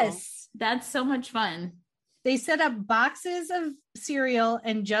cereal. Yes, that's so much fun. They set up boxes of cereal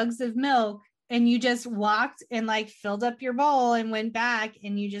and jugs of milk, and you just walked and like filled up your bowl and went back,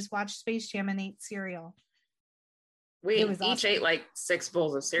 and you just watched Space Jam and ate cereal. We each ate like 6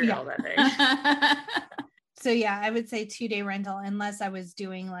 bowls of cereal that day. So yeah, I would say 2-day rental unless I was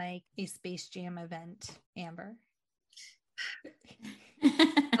doing like a Space Jam event, Amber.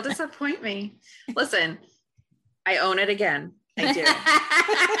 Don't disappoint me. Listen, I own it again. I do.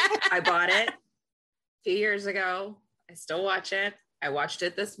 I bought it a few years ago. I still watch it. I watched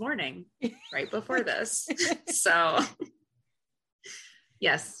it this morning, right before this. So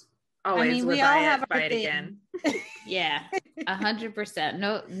yes, always we all have buy it again. Yeah, 100%.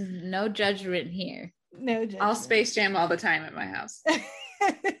 No judgment here. No judgment. I'll Space Jam all the time at my house.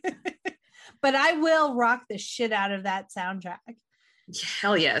 But I will rock the shit out of that soundtrack.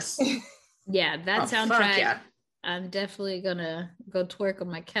 Hell yes. Yeah, that soundtrack. Yeah. I'm definitely gonna go twerk on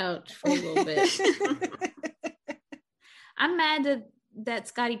my couch for a little bit. I'm mad that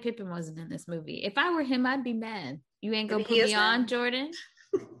Scottie Pippen wasn't in this movie. If I were him, I'd be mad. You ain't gonna put me on, Jordan?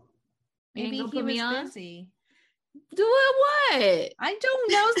 Maybe he was busy. Doing what? I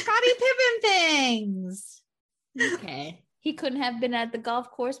don't know Scottie Pippen things. Okay. He couldn't have been at the golf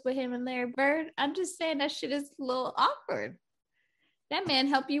course with him and Larry Bird. I'm just saying that shit is a little awkward. That man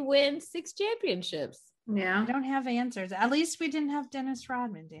helped you win 6 championships. Yeah. I don't have answers. At least we didn't have Dennis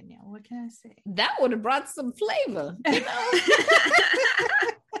Rodman, Danielle. What can I say? That would have brought some flavor. You know?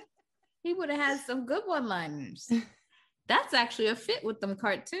 He would have had some good one-liners. That's actually a fit with them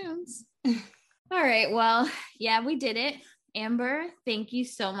cartoons. All right. Well, yeah, we did it. Amber, thank you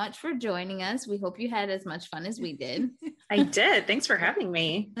so much for joining us. We hope you had as much fun as we did. I did. Thanks for having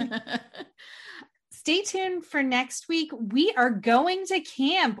me. Stay tuned for next week. We are going to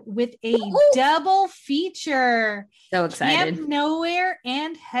camp with a double feature. So excited. Camp Nowhere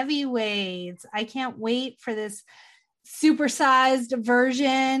and Heavyweights. I can't wait for this supersized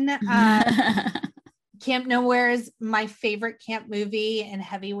version. Camp Nowhere is my favorite camp movie, and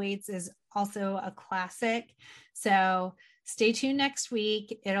Heavyweights is also a classic. So stay tuned next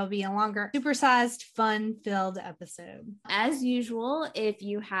week. It'll be a longer, supersized, fun-filled episode. As usual, if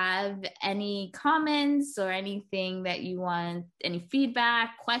you have any comments or anything that you want, any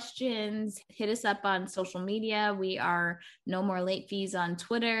feedback, questions, hit us up on social media. We are No More Late Fees on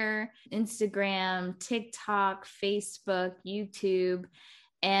Twitter, Instagram, TikTok, Facebook, YouTube,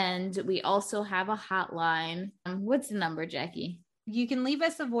 and we also have a hotline. What's the number, Jackie? You can leave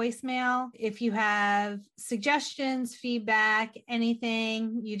us a voicemail if you have suggestions, feedback,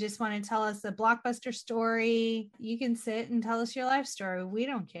 anything. You just want to tell us a blockbuster story. You can sit and tell us your life story. We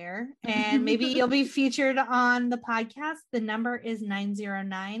don't care. And maybe you'll be featured on the podcast. The number is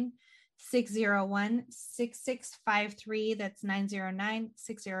 909-601-6653. That's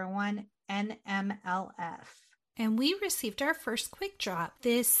 909-601-NMLF. And we received our first quick drop.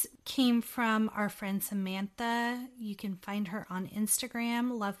 This came from our friend Samantha. You can find her on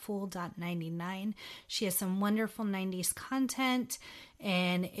Instagram, lovefool.99. She has some wonderful 90s content.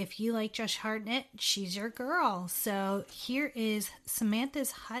 And if you like Josh Hartnett, she's your girl. So here is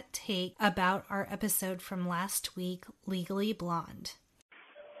Samantha's hot take about our episode from last week, Legally Blonde.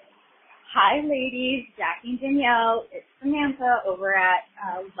 Hi, ladies. Jackie and Danielle. It's Samantha over at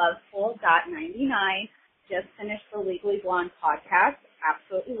lovefool.99. Just finished the Legally Blonde podcast.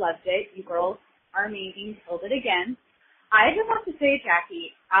 Absolutely loved it. You girls are amazing. Killed it again. I just have to say,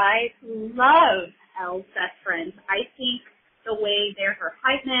 Jackie, I love Elle's best friends. I think the way they're her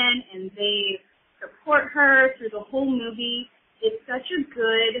hype men and they support her through the whole movie is such a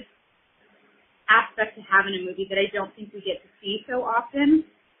good aspect to have in a movie that I don't think we get to see so often.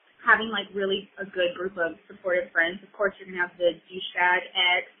 Having like really a good group of supportive friends. Of course, you're going to have the douchebag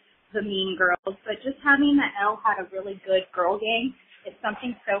ex, the mean girls, but just having that Elle had a really good girl gang is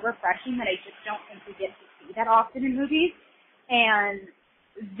something so refreshing that I just don't think we get to see that often in movies. And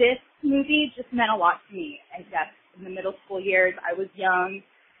this movie just meant a lot to me. I guess in the middle school years, I was young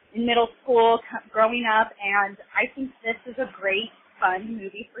in middle school growing up, and I think this is a great, fun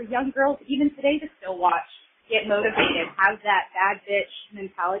movie for young girls, even today, to still watch, get motivated, have that bad bitch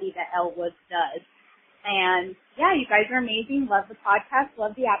mentality that Elle Woods does. And yeah, you guys are amazing. Love the podcast.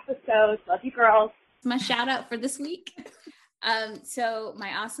 Love the episodes. Love you girls. It's my shout out for this week. So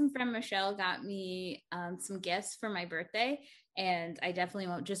my awesome friend Michelle got me some gifts for my birthday, and I definitely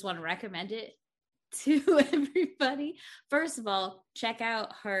want to recommend it to everybody. First of all, check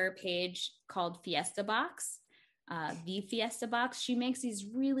out her page called Fiesta Box, the Fiesta Box. She makes these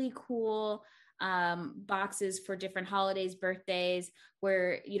really cool boxes for different holidays, birthdays,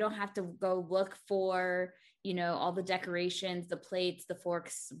 where you don't have to go look for, all the decorations, the plates, the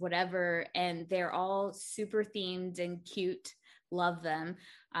forks, whatever. And they're all super themed and cute. Love them.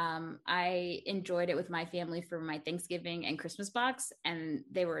 I enjoyed it with my family for my Thanksgiving and Christmas box, and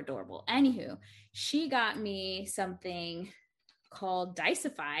they were adorable. Anywho, she got me something called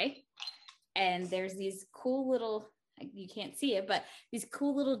Diceify, and there's these cool little, you can't see it, but these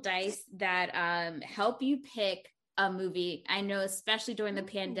cool little dice that help you pick a movie. I know, especially during the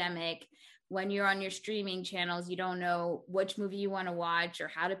pandemic, when you're on your streaming channels, you don't know which movie you want to watch or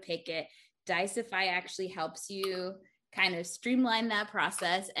how to pick it. Diceify actually helps you kind of streamline that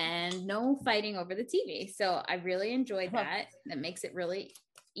process and no fighting over the TV. So I really enjoyed that. That makes it really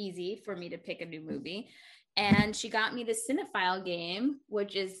easy for me to pick a new movie. And she got me the Cinephile game,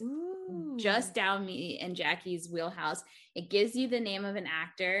 which is just down me and Jackie's wheelhouse. It gives you the name of an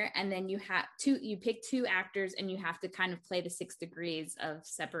actor, and then you pick two actors, and you have to kind of play the 6 degrees of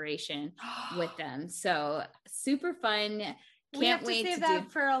separation with them. So super fun. Can't wait to save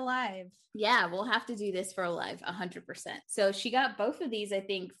that for a live. Yeah, we'll have to do this for a live 100%. So she got both of these, I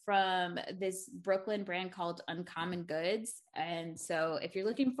think, from this Brooklyn brand called Uncommon Goods. And so if you're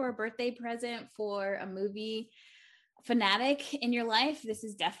looking for a birthday present for a movie fanatic in your life, this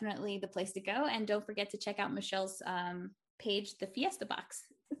is definitely the place to go. And don't forget to check out Michelle's page, the Fiesta Box.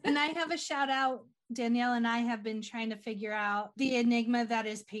 And I have a shout out. Danielle and I have been trying to figure out the enigma that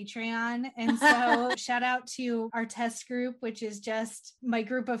is Patreon. And so shout out to our test group, which is just my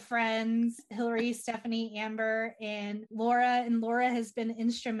group of friends, Hillary, Stephanie, Amber, and Laura. And Laura has been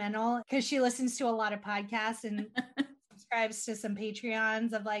instrumental because she listens to a lot of podcasts and subscribes to some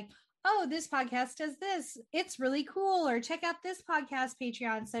Patreons of like, oh, this podcast does this. It's really cool. Or check out this podcast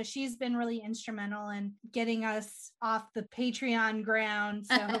Patreon. So she's been really instrumental in getting us off the Patreon ground.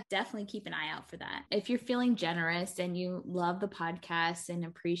 So definitely keep an eye out for that. If you're feeling generous and you love the podcast and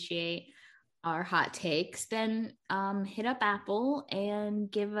appreciate our hot takes, then hit up Apple and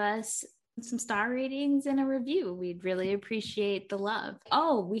give us some star ratings and a review. We'd really appreciate the love.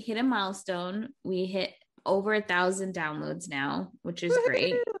 Oh, we hit a milestone. We hit over 1,000 downloads now, which is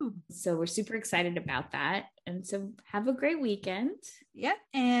great. So we're super excited about that. And so have a great weekend. Yep.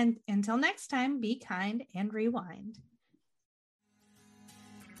 And until next time, be kind and rewind.